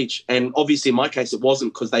free speech? And obviously, in my case, it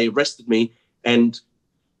wasn't, because they arrested me, and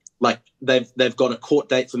like they've got a court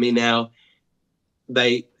date for me now,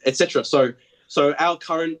 etc. So our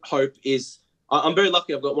current hope is, I'm very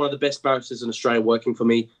lucky. I've got one of the best barristers in Australia working for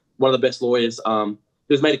me, one of the best lawyers.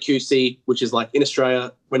 He was made a QC, which is like in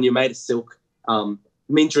Australia, when you're made a silk,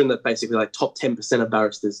 means you're in the basically like top 10% of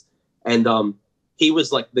barristers. And he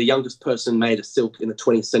was like the youngest person made a silk in the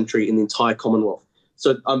 20th century in the entire Commonwealth.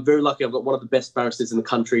 So I'm very lucky. I've got one of the best barristers in the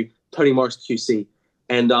country, Tony Morris QC.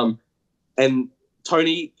 And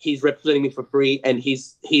Tony, he's representing me for free, and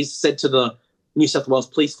he's said to the New South Wales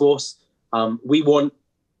Police Force, we want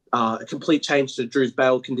a complete change to Drew's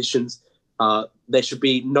bail conditions. There should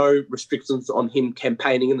be no restrictions on him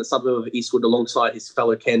campaigning in the suburb of Eastwood alongside his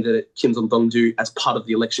fellow candidate, Kyinzom Dhongdue, as part of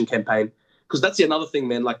the election campaign. Because that's the another thing,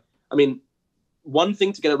 man. Like, I mean, one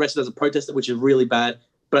thing to get arrested as a protester, which is really bad,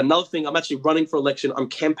 but another thing, I'm actually running for election. I'm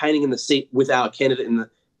campaigning in the seat with our candidate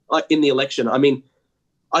in the election. I mean,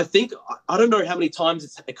 I don't know how many times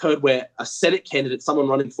it's occurred where a Senate candidate, someone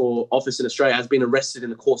running for office in Australia, has been arrested in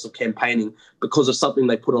the course of campaigning because of something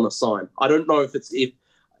they put on a sign. I don't know if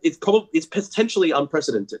it's potentially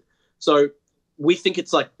unprecedented. So we think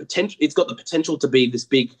it's got the potential to be this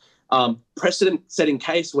big precedent-setting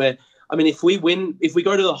case where, I mean, if we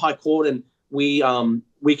go to the High Court and we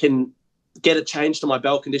can get a change to my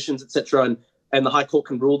bail conditions, etc., and the High Court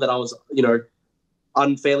can rule that I was,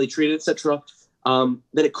 unfairly treated, etc., then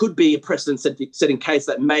it could be a precedent-setting case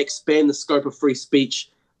that may expand the scope of free speech,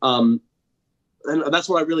 and that's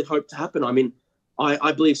what I really hope to happen. I mean,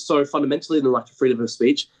 I believe so fundamentally in the right to freedom of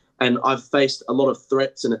speech, and I've faced a lot of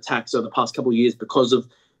threats and attacks over the past couple of years because of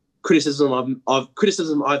criticism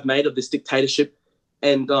I've made of this dictatorship.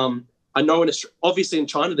 And I know obviously in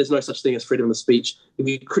China there's no such thing as freedom of speech. If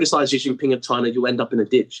you criticize Xi Jinping in China, you'll end up in a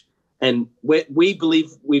ditch. And we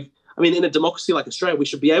believe in a democracy like Australia, we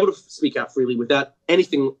should be able to speak out freely without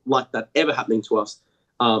anything like that ever happening to us.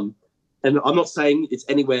 And I'm not saying it's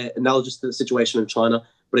anywhere analogous to the situation in China,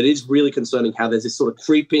 but it is really concerning how there's this sort of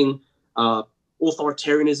creeping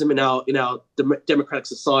authoritarianism in our democratic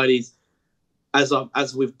societies,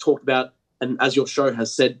 as we've talked about, and as your show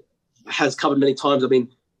has covered many times. I mean,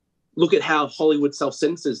 look at how Hollywood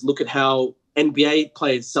self-censors. Look at how NBA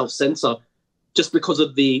players self-censor just because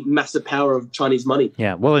of the massive power of Chinese money.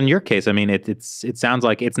 Yeah, well, in your case, I mean, it sounds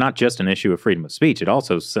like it's not just an issue of freedom of speech. It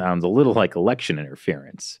also sounds a little like election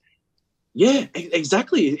interference. Yeah,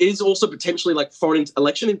 exactly. It is also potentially like foreign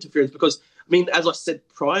election interference because, I mean, as I said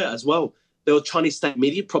prior as well, there were Chinese state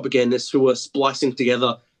media propagandists who were splicing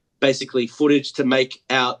together basically footage to make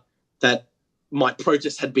out that my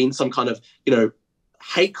protest had been some kind of,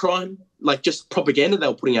 hate crime, like just propaganda they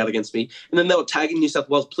were putting out against me. And then they were tagging New South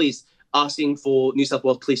Wales police, asking for New South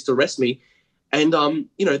Wales police to arrest me. And,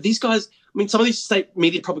 these guys, I mean, some of these state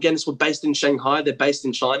media propagandists were based in Shanghai. They're based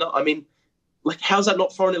in China. I mean, like, how's that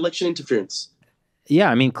not foreign election interference?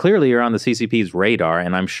 Yeah, I mean, clearly you're on the CCP's radar,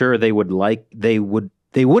 and I'm sure they wouldn't like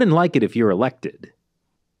it if you're elected.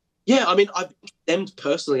 Yeah, I mean, I've been condemned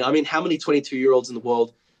personally. I mean, how many 22-year-olds in the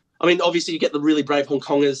world? I mean, obviously you get the really brave Hong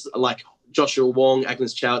Kongers like Joshua Wong,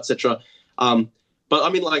 Agnes Chow, etc. But I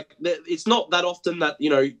mean, like, it's not that often that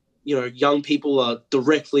young people are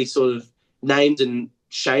directly sort of named and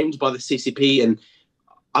shamed by the CCP, and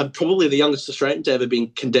I'm probably the youngest Australian to ever been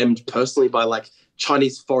condemned personally by like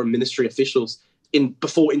Chinese foreign ministry officials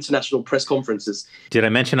before international press conferences. Did I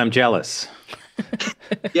mention I'm jealous?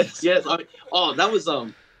 Yes. I mean, that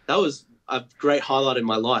was a great highlight in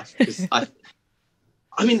my life because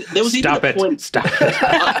I mean, there was even a point. Stop it!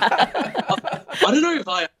 I don't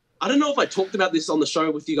know if I talked about this on the show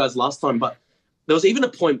with you guys last time, but there was even a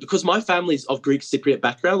point because my family's of Greek Cypriot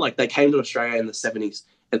background. Like, they came to Australia in the 60s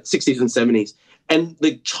and 70s. And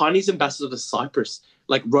the Chinese ambassador to Cyprus,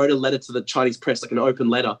 like, wrote a letter to the Chinese press, like an open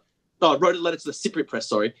letter. No, wrote a letter to the Cypriot press,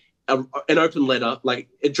 sorry, an open letter, like,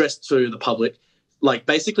 addressed to the public, like,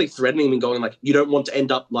 basically threatening them and going, like, you don't want to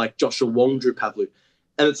end up like Joshua Wong, Drew Pavlou.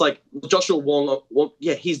 And it's like, Joshua Wong, well,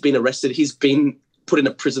 yeah, he's been arrested. He's been put in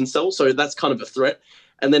a prison cell. So that's kind of a threat.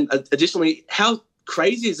 And then additionally, how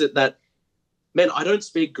crazy is it that, man, I don't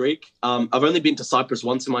speak Greek. I've only been to Cyprus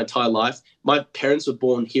once in my entire life. My parents were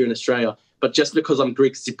born here in Australia. But just because I'm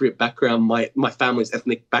Greek Cypriot background, my family's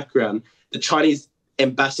ethnic background, the Chinese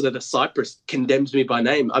ambassador to Cyprus condemns me by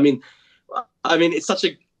name. I mean, it's such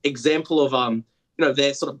an example of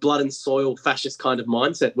their sort of blood and soil fascist kind of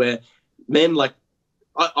mindset where man, like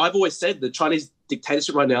I've always said, the Chinese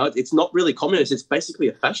dictatorship right now, it's not really communist. It's basically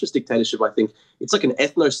a fascist dictatorship, I think. It's like an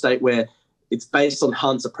ethno-state where it's based on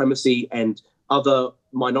Han supremacy and other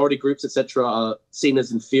minority groups, etc., are seen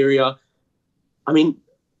as inferior. I mean,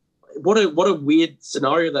 what a weird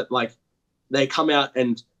scenario that, like, they come out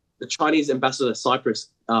and the Chinese ambassador to Cyprus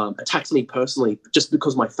attacks me personally just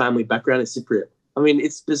because my family background is Cypriot. I mean,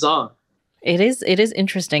 it's bizarre. It is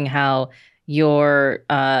interesting how your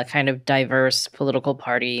kind of diverse political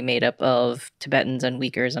party made up of Tibetans and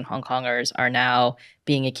Uyghurs and Hong Kongers are now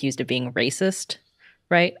being accused of being racist,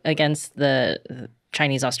 right, against the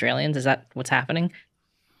Chinese Australians. Is that what's happening?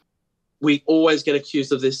 We always get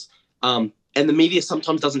accused of this. And the media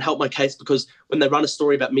sometimes doesn't help my case, because when they run a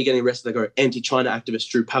story about me getting arrested, they go, anti-China activist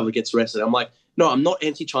Drew Pavlou gets arrested. I'm like, no, I'm not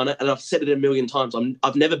anti-China, and I've said it a million times.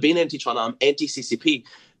 I've never been anti-China. I'm anti-CCP.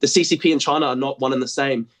 The CCP and China are not one and the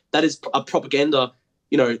same. That is a propaganda,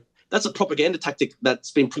 that's a propaganda tactic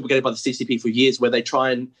that's been propagated by the CCP for years, where they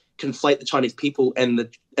try and conflate the Chinese people and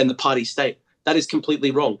the party state. That is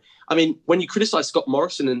completely wrong. I mean, when you criticize Scott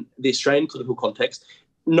Morrison in the Australian political context,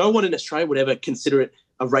 no one in Australia would ever consider it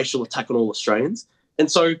a racial attack on all Australians.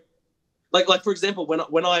 And so, like for example,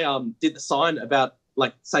 when I did the sign about,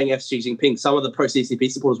 like, saying F Xi Jinping, some of the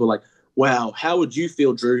pro-CCP supporters were like, wow, how would you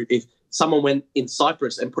feel, Drew, if someone went in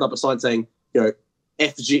Cyprus and put up a sign saying,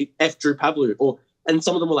 F Drew Pavlou? And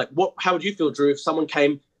some of them were like, how would you feel, Drew, if someone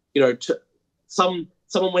came, someone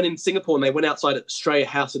went in Singapore and they went outside Australia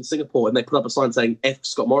House in Singapore and they put up a sign saying F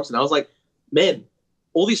Scott Morrison? I was like, man,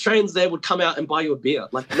 all the Australians there would come out and buy you a beer.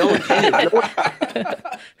 Like, no one cares.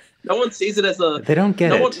 No one sees it as a... They don't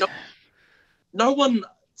get it. No one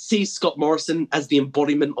sees Scott Morrison as the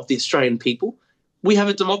embodiment of the Australian people. We have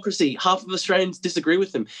a democracy. Half of Australians disagree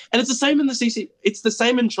with him. And it's the same in the CC. It's the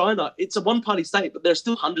same in China. It's a one-party state, but there are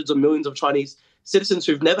still hundreds of millions of Chinese citizens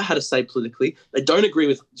who've never had a say politically. They don't agree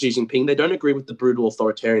with Xi Jinping. They don't agree with the brutal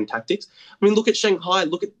authoritarian tactics. I mean, look at Shanghai.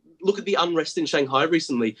 Look at the unrest in Shanghai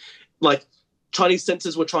recently. Like, Chinese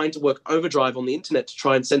censors were trying to work overdrive on the internet to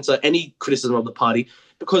try and censor any criticism of the party,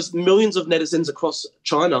 because millions of netizens across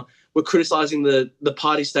China were criticizing the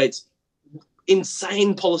party state's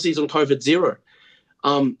insane policies on COVID zero.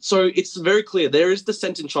 So it's very clear there is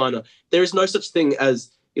dissent in China. There is no such thing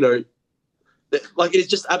as, like, it's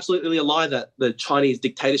just absolutely a lie that the Chinese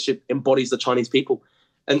dictatorship embodies the Chinese people.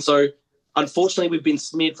 And so, unfortunately, we've been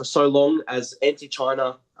smeared for so long as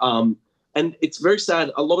anti-China. And it's very sad.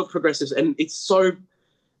 A lot of progressives, and this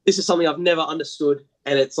is something I've never understood.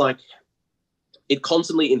 And it's like, it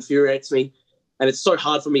constantly infuriates me. And it's so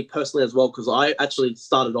hard for me personally as well, because I actually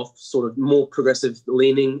started off sort of more progressive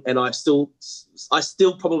leaning, and I still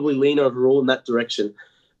probably lean overall in that direction.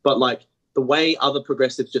 But, like, the way other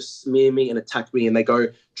progressives just smear me and attack me, and they go,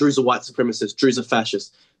 Drew's a white supremacist, Drew's a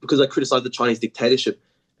fascist, because I criticize the Chinese dictatorship.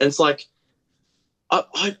 And it's like,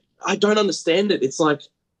 I don't understand it. It's like,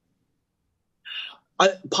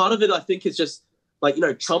 part of it, I think, is just, like,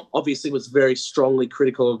 Trump obviously was very strongly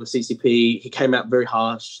critical of the CCP. He came out very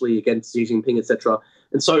harshly against Xi Jinping, etc.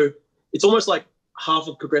 And so it's almost like half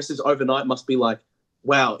of progressives overnight must be like,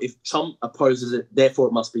 wow, if Trump opposes it, therefore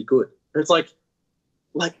it must be good. And it's like,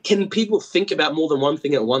 can people think about more than one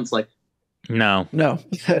thing at once? Like, no. No.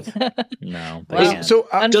 Well, so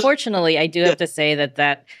unfortunately, I do have to say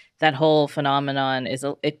that whole phenomenon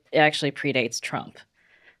it actually predates Trump.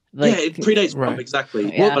 Like, it predates Trump, right.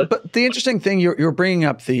 exactly. Yeah. Well, but the interesting thing, you're bringing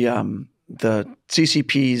up the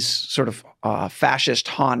CCP's sort of fascist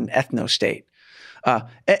Han ethno-state.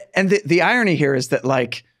 And the irony here is that,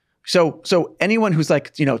 like, so anyone who's,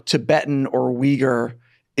 like, Tibetan or Uyghur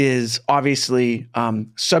is obviously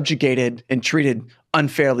subjugated and treated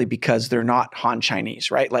unfairly because they're not Han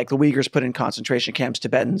Chinese, right? Like, the Uyghurs put in concentration camps,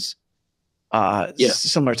 Tibetans,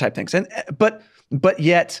 similar type things. But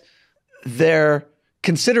yet they're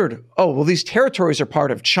considered, these territories are part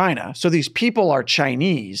of China, so these people are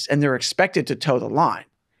Chinese and they're expected to toe the line.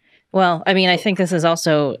 Well, I mean, I think this is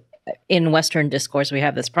also, in Western discourse, we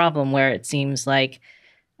have this problem where it seems like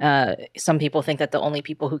some people think that the only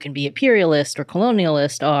people who can be imperialist or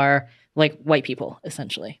colonialist are, like, white people,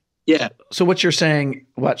 essentially. Yeah. So what you're saying,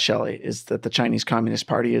 Shelley, is that the Chinese Communist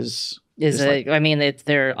Party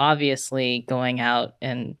they're obviously going out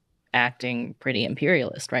and acting pretty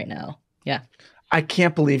imperialist right now. Yeah. I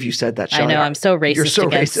can't believe you said that, Shelley. I know, I'm so racist You're so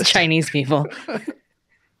against racist. Chinese people.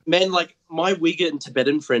 Man, like, my Uyghur and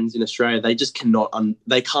Tibetan friends in Australia, they just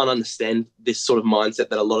they can't understand this sort of mindset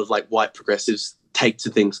that a lot of, like, white progressives take to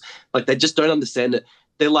things. Like, they just don't understand it.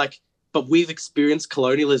 They're like, but we've experienced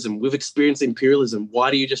colonialism, we've experienced imperialism.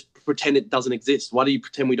 Why do you just pretend it doesn't exist? Why do you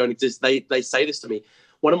pretend we don't exist? They say this to me.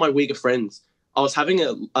 One of my Uyghur friends, I was having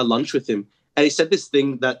a lunch with him, and he said this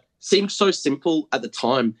thing that seemed so simple at the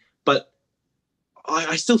time, but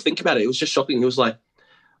I still think about it. It was just shocking. He was like,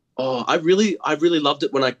 "Oh, I really loved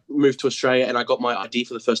it when I moved to Australia and I got my ID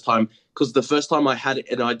for the first time, because the first time I had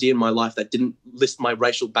an ID in my life that didn't list my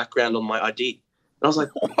racial background on my ID." And I was like,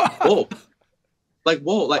 "Whoa,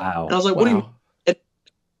 whoa!" Wow. And I was like, "What do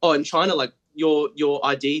you?" In China, like your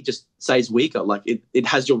ID just says Uyghur, like it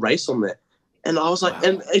has your race on there. And I was like, wow.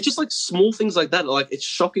 And it's just like small things like that. Like, it's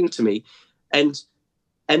shocking to me, and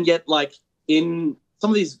yet, like, in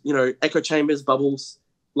some of these, echo chambers, bubbles,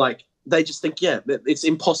 like, they just think, yeah, it's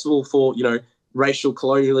impossible for, racial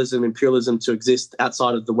colonialism, imperialism to exist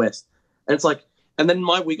outside of the West. And it's like, and then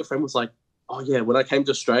my Uyghur friend was like, "Oh yeah, when I came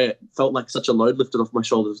to Australia, it felt like such a load lifted off my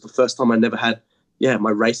shoulders. It was the first time I never had,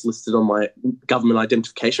 my race listed on my government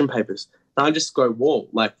identification papers." And I just go, whoa,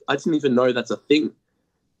 like, I didn't even know that's a thing.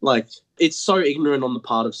 Like, it's so ignorant on the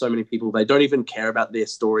part of so many people. They don't even care about their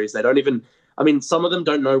stories. They don't even, some of them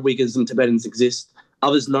don't know Uyghurs and Tibetans exist.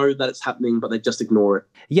 Others know that it's happening, but they just ignore it.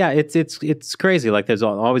 Yeah, it's crazy. Like, there's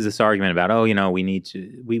always this argument about,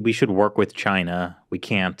 we should work with China. We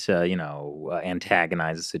can't,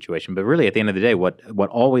 antagonize the situation. But really, at the end of the day, what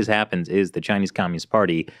always happens is the Chinese Communist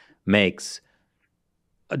Party makes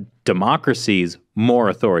democracies more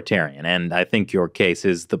authoritarian. And I think your case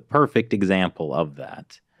is the perfect example of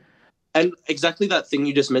that. And exactly that thing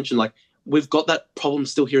you just mentioned, like, we've got that problem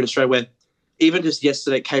still here in Australia, where even just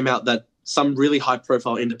yesterday it came out that some really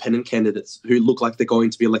high-profile independent candidates who look like they're going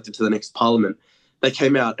to be elected to the next parliament, they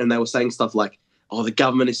came out and they were saying stuff like, "Oh, the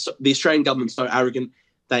Australian government's so arrogant.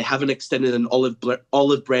 They haven't extended an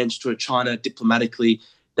olive branch to China diplomatically.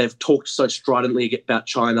 They've talked so stridently about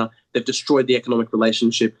China. They've destroyed the economic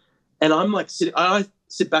relationship." And I'm like, I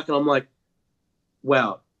sit back and I'm like,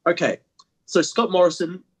 wow, okay. So Scott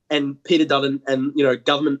Morrison and Peter Dutton and,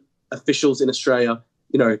 government officials in Australia,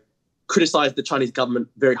 criticise the Chinese government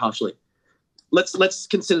very harshly. Let's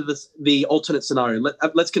consider this the alternate scenario.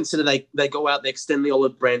 Let's consider they go out, they extend the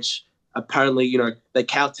olive branch. Apparently, they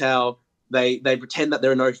kowtow. They pretend that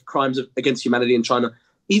there are no crimes against humanity in China.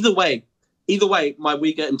 Either way, my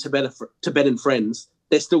Uyghur and Tibetan friends,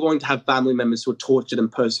 they're still going to have family members who are tortured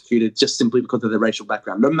and persecuted just simply because of their racial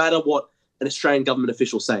background, no matter what an Australian government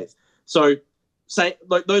official says. So,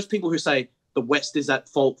 like, those people who say the West is at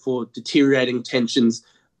fault for deteriorating tensions,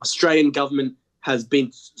 Australian government has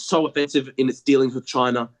been so offensive in its dealings with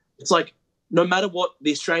China. It's like, no matter what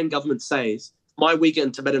the Australian government says, my Uyghur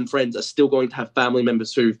and Tibetan friends are still going to have family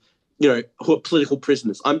members who are political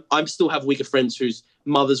prisoners. I still have Uyghur friends whose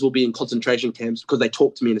mothers will be in concentration camps because they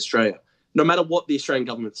talk to me in Australia, no matter what the Australian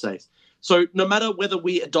government says. So no matter whether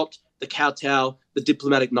we adopt the kowtow, the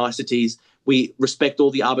diplomatic niceties, we respect all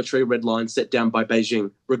the arbitrary red lines set down by Beijing,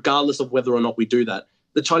 regardless of whether or not we do that,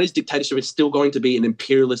 the Chinese dictatorship is still going to be an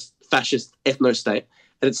imperialist, fascist ethno-state.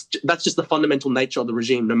 And that's just the fundamental nature of the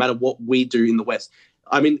regime, no matter what we do in the West.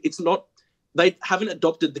 It's not, they haven't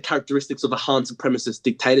adopted the characteristics of a Han supremacist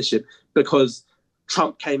dictatorship because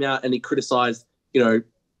Trump came out and he criticized,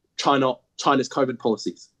 China's COVID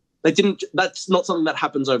policies. They didn't, that's not something that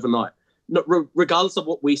happens overnight. No, regardless of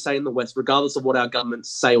what we say in the West, regardless of what our governments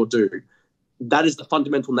say or do, that is the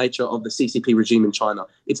fundamental nature of the CCP regime in China.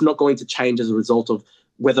 It's not going to change as a result of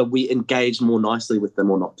whether we engage more nicely with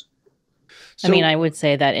them or not. So, I would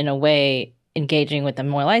say that in a way, engaging with them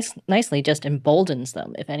more nicely just emboldens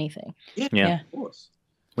them, if anything. Yeah. Of course.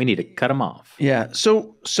 We need to cut them off. Yeah.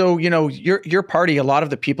 So your party, a lot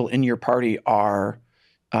of the people in your party are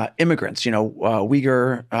immigrants,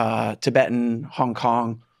 Uyghur, Tibetan, Hong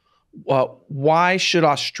Kong. Why should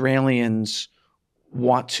Australians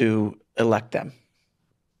want to elect them?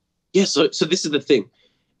 Yeah, so this is the thing.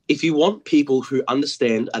 If you want people who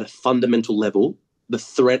understand at a fundamental level the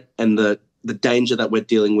threat and the danger that we're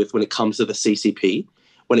dealing with when it comes to the CCP,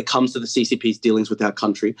 when it comes to the CCP's dealings with our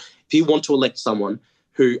country, if you want to elect someone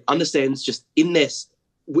who understands just in their,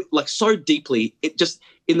 like, so deeply, it just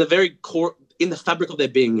in the very core, in the fabric of their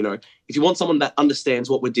being, if you want someone that understands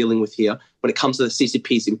what we're dealing with here when it comes to the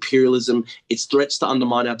CCP's imperialism, its threats to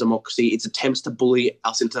undermine our democracy, its attempts to bully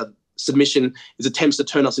us into submission, its attempts to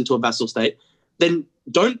turn us into a vassal state, then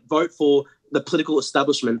don't vote for the political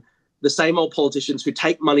establishment, the same old politicians who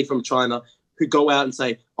take money from China, who go out and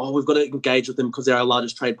say, oh, we've got to engage with them because they're our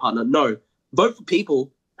largest trade partner. No, vote for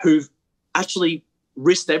people who've actually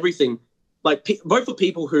risked everything. Like, vote for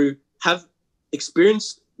people who have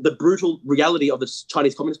experienced the brutal reality of the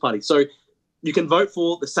Chinese Communist Party. So you can vote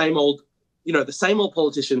for the same old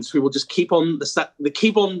politicians who will just keep on the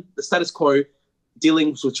status quo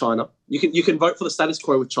dealings with China. You can vote for the status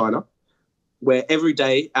quo with China, where every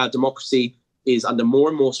day our democracy is under more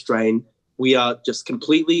and more strain, We are just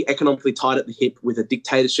completely economically tied at the hip with a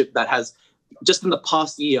dictatorship that has, just in the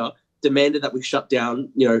past year, demanded that we shut down,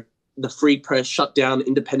 the free press, shut down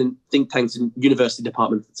independent think tanks and university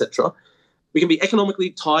departments, etc. We can be economically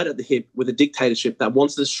tied at the hip with a dictatorship that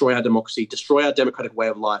wants to destroy our democracy, destroy our democratic way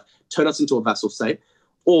of life, turn us into a vassal state,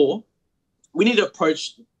 or we need to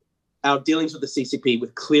approach our dealings with the CCP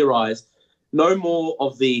with clear eyes. No more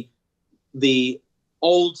of the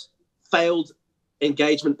old failed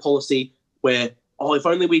engagement policy where, if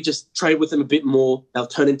only we just trade with them a bit more, they'll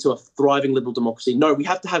turn into a thriving liberal democracy. No, we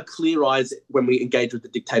have to have clear eyes when we engage with the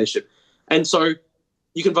dictatorship. And so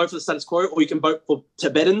you can vote for the status quo, or you can vote for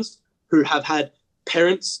Tibetans who have had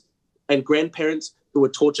parents and grandparents who were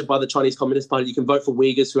tortured by the Chinese Communist Party. You can vote for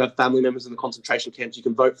Uyghurs who have family members in the concentration camps. You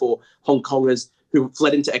can vote for Hong Kongers who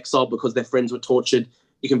fled into exile because their friends were tortured.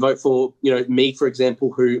 You can vote for, me, for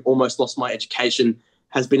example, who almost lost my education,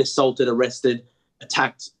 has been assaulted, arrested,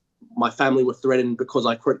 attacked. My family were threatened because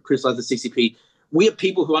I criticized the CCP. We are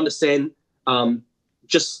people who understand,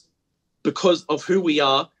 just because of who we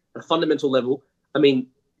are at a fundamental level. I mean,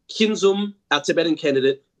 Kyinzom, our Tibetan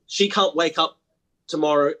candidate, she can't wake up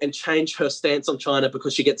tomorrow and change her stance on China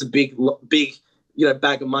because she gets a big,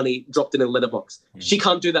 bag of money dropped in a letterbox. She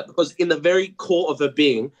can't do that because in the very core of her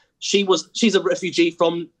being, she's a refugee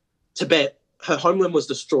from Tibet. Her homeland was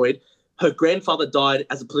destroyed. Her grandfather died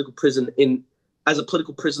as a political prisoner,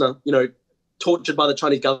 tortured by the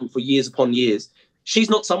Chinese government for years upon years. She's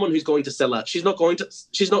not someone who's going to sell out. She's not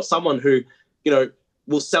someone who,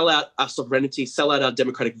 will sell out our sovereignty, sell out our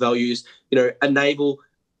democratic values, enable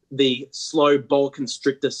the slow boa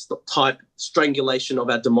constrictor type strangulation of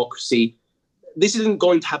our democracy. This isn't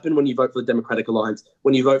going to happen when you vote for the Democratic Alliance,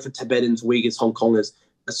 when you vote for Tibetans, Uyghurs, Hong Kongers,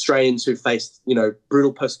 Australians who faced,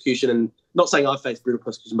 brutal persecution, and not saying I faced brutal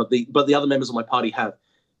persecution, but the other members of my party have.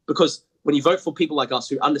 Because when you vote for people like us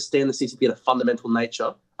who understand the CCP at a fundamental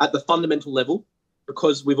nature, at the fundamental level,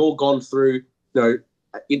 because we've all gone through, to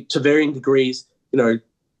varying degrees,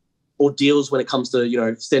 ordeals when it comes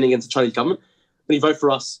to, standing against the Chinese government. When you vote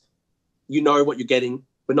for us, you know what you're getting.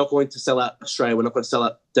 We're not going to sell out Australia. We're not going to sell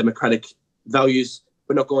out democratic values.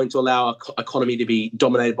 We're not going to allow our economy to be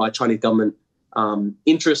dominated by Chinese government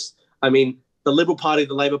interests. I mean, the Liberal Party,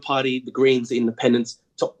 the Labor Party, the Greens, the Independents,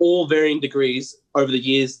 to all varying degrees over the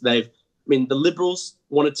years, the Liberals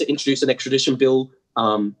wanted to introduce an extradition bill.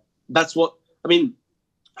 Hong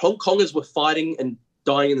Kongers were fighting and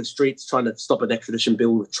dying in the streets trying to stop an extradition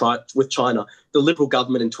bill with China. The Liberal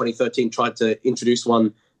government in 2013 tried to introduce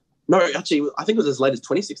one. No, actually, I think it was as late as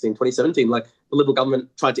 2016, 2017. The Liberal government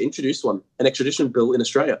tried to introduce an extradition bill in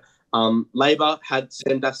Australia. Labor had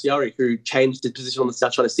Sam Dastyari, who changed his position on the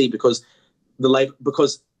South China Sea because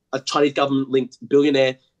a Chinese government-linked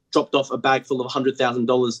billionaire dropped off a bag full of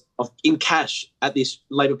 $100,000 in cash at this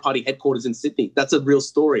Labor Party headquarters in Sydney. That's a real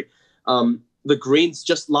story. The Greens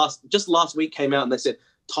just last week came out and they said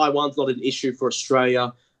Taiwan's not an issue for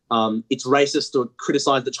Australia. It's racist to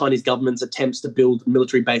criticize the Chinese government's attempts to build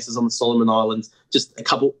military bases on the Solomon Islands, just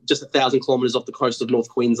 1,000 kilometers off the coast of North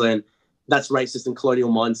Queensland. That's racist and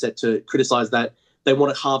colonial mindset to criticize that. They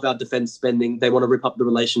want to halve our defense spending. They want to rip up the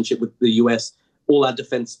relationship with the US, all our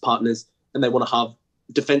defense partners, and they want to halve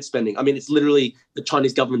defense spending. I mean, it's literally the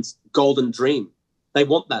Chinese government's golden dream. They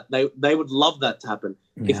want that. They would love that to happen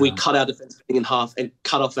if we cut our defense spending in half and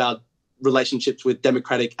cut off our relationships with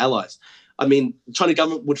democratic allies. I mean, the Chinese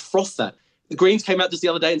government would froth that. The Greens came out just the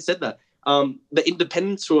other day and said that. The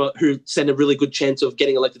Independents who stand a really good chance of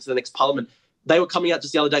getting elected to the next parliament, they were coming out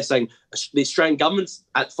just the other day saying the Australian government's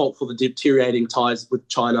at fault for the deteriorating ties with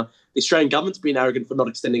China. The Australian government's been arrogant for not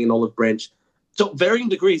extending an olive branch. To varying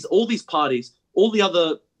degrees, all these parties, all the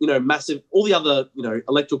other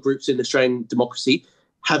electoral groups in Australian democracy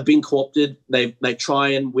have been co-opted. They try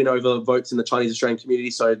and win over votes in the Chinese Australian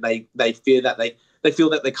community, so they fear that they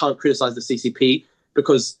feel that they can't criticize the CCP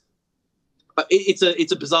because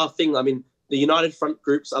it's a bizarre thing. I mean, the United Front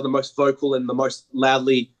groups are the most vocal and the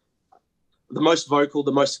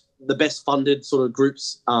best funded sort of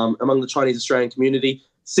groups among the Chinese Australian community,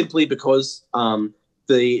 simply because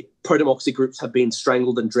the pro-democracy groups have been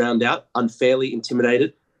strangled and drowned out, unfairly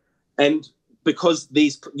intimidated. And because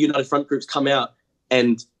these United Front groups come out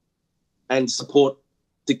and support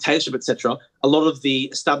dictatorship, etc., a lot of the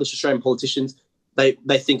established Australian politicians, they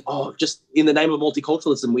think, just in the name of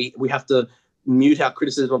multiculturalism, we have to mute our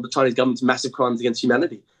criticism of the Chinese government's massive crimes against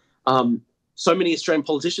humanity. So many Australian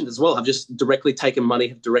politicians as well have just directly taken money,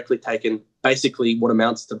 have directly taken basically what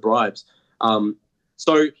amounts to bribes.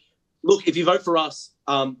 So, look, if you vote for us,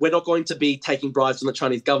 we're not going to be taking bribes from the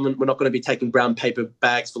Chinese government. We're not going to be taking brown paper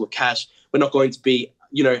bags full of cash. We're not going to be,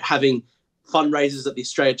 having fundraisers at the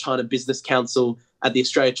Australia-China Business Council, at the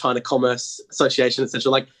Australia-China Commerce Association,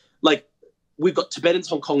 etc. Like we've got Tibetans,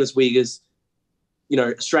 Hong Kongers, Uyghurs,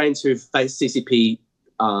 Australians who've faced CCP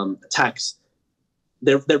attacks.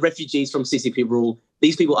 They're refugees from CCP rule.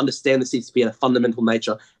 These people understand the CCP at a fundamental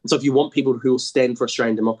nature. And so if you want people who will stand for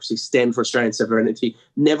Australian democracy, stand for Australian sovereignty,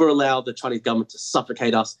 never allow the Chinese government to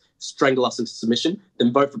suffocate us, strangle us into submission,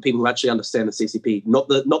 then vote for people who actually understand the CCP, not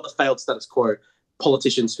the failed status quo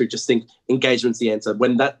politicians who just think engagement's the answer,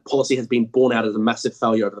 when that policy has been borne out as a massive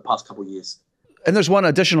failure over the past couple of years. And there's one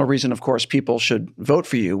additional reason, of course, people should vote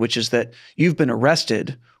for you, which is that you've been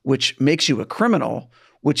arrested, which makes you a criminal,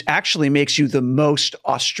 which actually makes you the most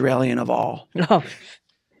Australian of all. Oh.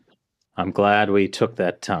 I'm glad we took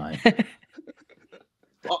that time.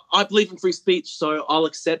 I believe in free speech, so I'll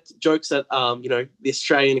accept jokes at the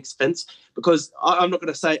Australian expense, because I'm not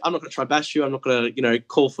going to try bash you. I'm not going to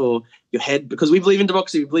call for your head, because we believe in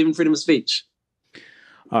democracy. We believe in freedom of speech.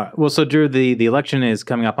 All right. Well, so Drew, the election is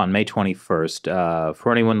coming up on May 21st.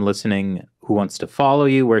 For anyone listening who wants to follow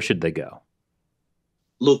you, where should they go?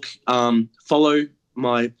 Look, follow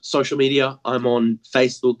my social media. I'm on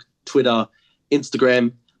Facebook, Twitter,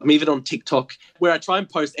 Instagram. I'm even on TikTok, where I try and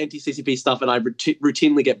post anti-CCP stuff and I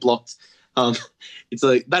routinely get blocked.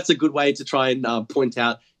 That's a good way to try and point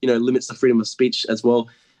out, limits to freedom of speech as well.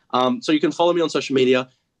 So you can follow me on social media.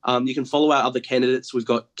 You can follow our other candidates. We've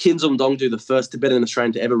got Kyinzom Dhongdue, the first Tibetan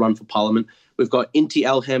Australian to ever run for parliament. We've got Inty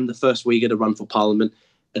Elham, the first Uyghur to run for parliament.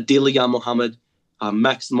 Adila Yarmuhammad,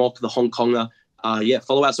 Max Mock, the Hong Konger.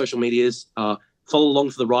 Follow our social medias. Follow along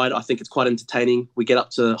for the ride. I think it's quite entertaining. We get up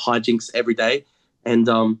to hijinks every day. And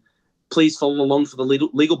please follow along for the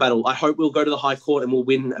legal battle. I hope we'll go to the High Court and we'll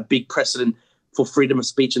win a big precedent for freedom of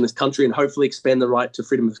speech in this country, and hopefully expand the right to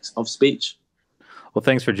freedom of speech. Well,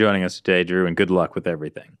 thanks for joining us today, Drew, and good luck with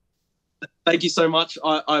everything. Thank you so much.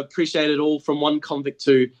 I appreciate it all, from one convict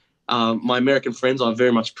to my American friends. I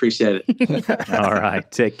very much appreciate it. All right.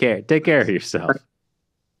 Take care. Take care of yourself.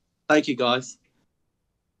 Thank you, guys.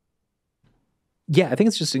 Yeah, I think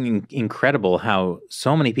it's just incredible how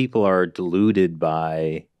so many people are deluded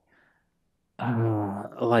by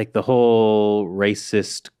like the whole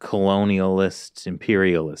racist, colonialist,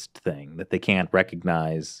 imperialist thing, that they can't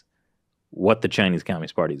recognize what the Chinese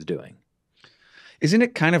Communist Party is doing. Isn't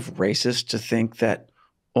it kind of racist to think that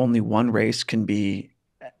only one race can be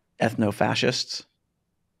ethno-fascists?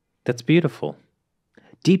 That's beautiful.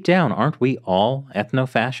 Deep down, aren't we all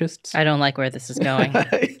ethno-fascists? I don't like where this is going.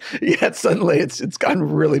 Yeah, suddenly it's gotten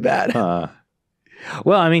really bad.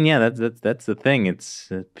 Well, I mean, yeah, that's the thing.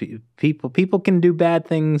 It's people can do bad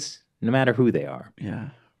things no matter who they are. Yeah,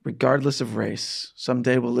 regardless of race.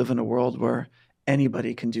 Someday we'll live in a world where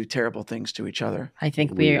anybody can do terrible things to each other. I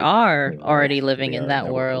think we are already living in that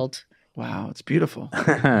world. Wow, it's beautiful.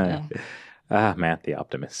 Yeah. Matt the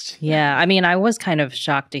optimist. Yeah, I mean, I was kind of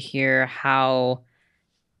shocked to hear how,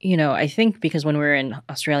 I think because when we were in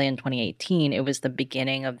Australia in 2018, it was the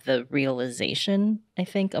beginning of the realization, I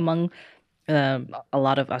think, among a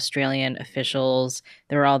lot of Australian officials.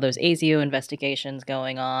 There were all those ASIO investigations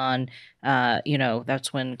going on.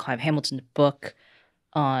 That's when Clive Hamilton's book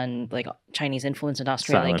on like Chinese influence in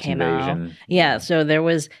Australia Silent came invasion. out. Yeah, so there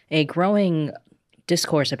was a growing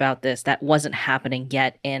discourse about this that wasn't happening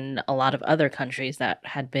yet in a lot of other countries that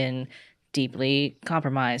had been deeply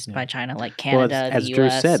compromised by China, like Canada, as the Drew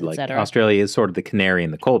US, said, like etc. Australia is sort of the canary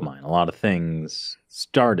in the coal mine. A lot of things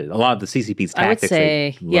started. A lot of the CCP's I would tactics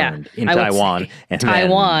say, they learned in I would Taiwan. say And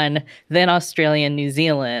Taiwan, then Australia and New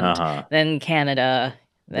Zealand, Uh-huh. then Canada,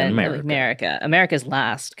 then America. America's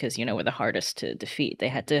last because, we're the hardest to defeat. They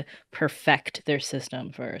had to perfect their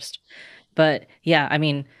system first. But yeah, I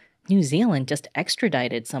mean, New Zealand just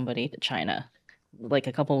extradited somebody to China like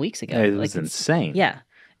a couple weeks ago. It was insane. Yeah.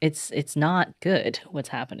 It's not good what's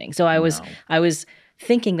happening. So I was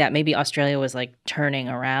thinking that maybe Australia was like turning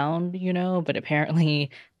around, but apparently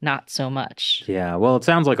not so much. Yeah, well, it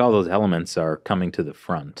sounds like all those elements are coming to the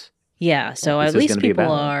front. Yeah, so This at is least gonna be a people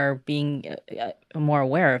battle. are being more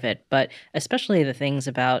aware of it, but especially the things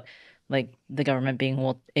about like the government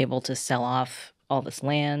being able to sell off all this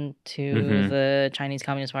land to Mhm. the Chinese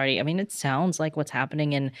Communist Party. I mean, it sounds like what's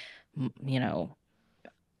happening in,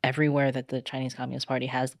 everywhere that the Chinese Communist Party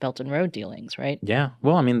has the Belt and Road dealings, right? Yeah,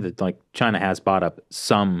 well, I mean, China has bought up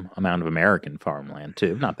some amount of American farmland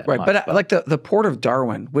too, not that Right, much. but like the port of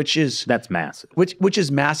Darwin, which is that's massive. which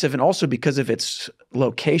is massive, and also because of its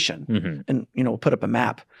location. Mhm. And we'll put up a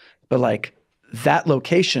map, but like that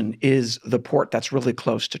location is the port that's really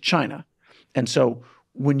close to China, and so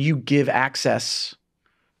when you give access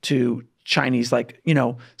to Chinese,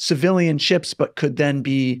 civilian ships, but could then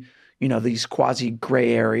be these quasi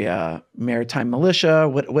gray area maritime militia,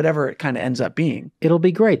 whatever it kind of ends up being. It'll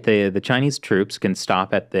be great. The Chinese troops can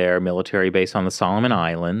stop at their military base on the Solomon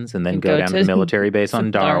Islands and then go down to the military base on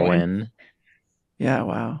Darwin. Yeah,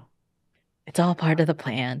 wow. It's all part of the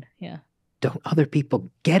plan. Yeah. Don't other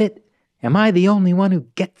people get it? Am I the only one who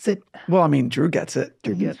gets it? Well, I mean, Drew gets it.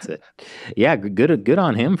 Drew gets it. Yeah, good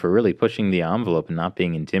on him for really pushing the envelope and not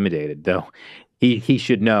being intimidated, though. He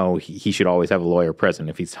should know he should always have a lawyer present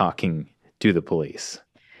if he's talking to the police.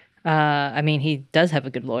 I mean, he does have a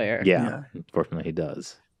good lawyer. Yeah. Unfortunately, he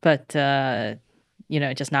does. But,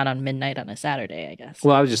 just not on midnight on a Saturday, I guess.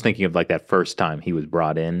 Well, I was just thinking of like that first time he was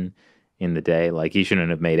brought in the day. Like, he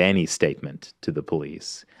shouldn't have made any statement to the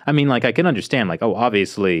police. I mean, like, I can understand, like, oh,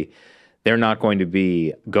 obviously they're not going to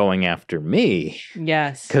be going after me.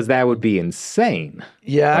 Yes. Because that would be insane.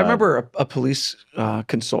 Yeah, I remember a police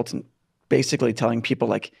consultant basically telling people,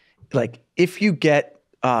 like if you get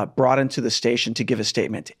brought into the station to give a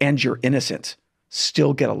statement and you're innocent,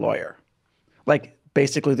 still get a lawyer. Like,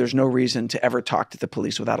 basically, there's no reason to ever talk to the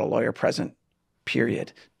police without a lawyer present,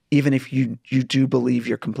 period. Even if you do believe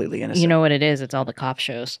you're completely innocent. You know what it is? It's all the cop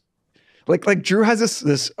shows. Like Drew has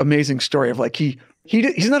this amazing story of like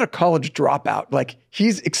he's not a college dropout. Like,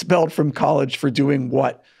 he's expelled from college for doing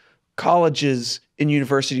what colleges and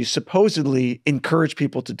universities supposedly encourage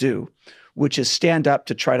people to do, which is stand up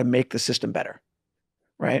to try to make the system better,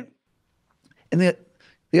 right? And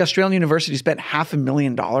the Australian university spent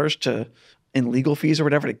 $500,000 in legal fees or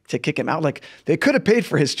whatever to kick him out. Like, they could have paid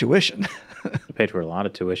for his tuition. Paid for a lot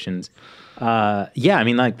of tuitions. Yeah, I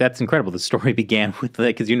mean, like, that's incredible. The story began with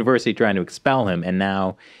like his university trying to expel him, and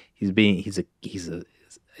now he's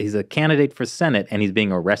a candidate for Senate, and he's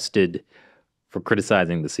being arrested for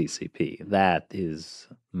criticizing the CCP. That is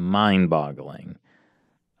mind-boggling.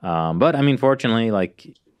 But I mean, fortunately,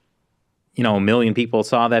 like, a million people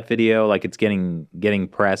saw that video. Like, it's getting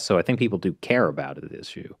press, so I think people do care about the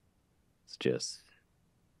issue. It's just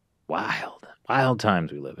wild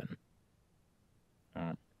times we live in.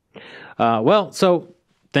 Well, so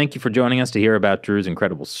thank you for joining us to hear about Drew's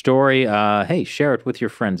incredible story. Hey, share it with your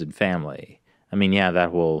friends and family. I mean, yeah,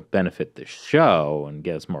 that will benefit the show and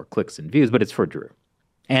get us more clicks and views, but it's for Drew.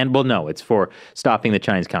 And, well, no, it's for stopping the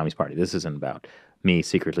Chinese Communist Party. This isn't about me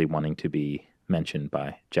secretly wanting to be mentioned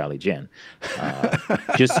by Jolly Jen.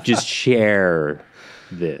 Just share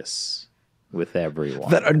this with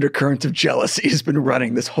everyone. That undercurrent of jealousy has been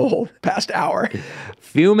running this whole past hour.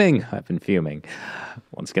 Fuming. I've been fuming.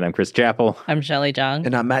 Once again, I'm Chris Chappell. I'm Shelley Zhang.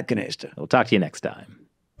 And I'm Matt Gnesta. We'll talk to you next time.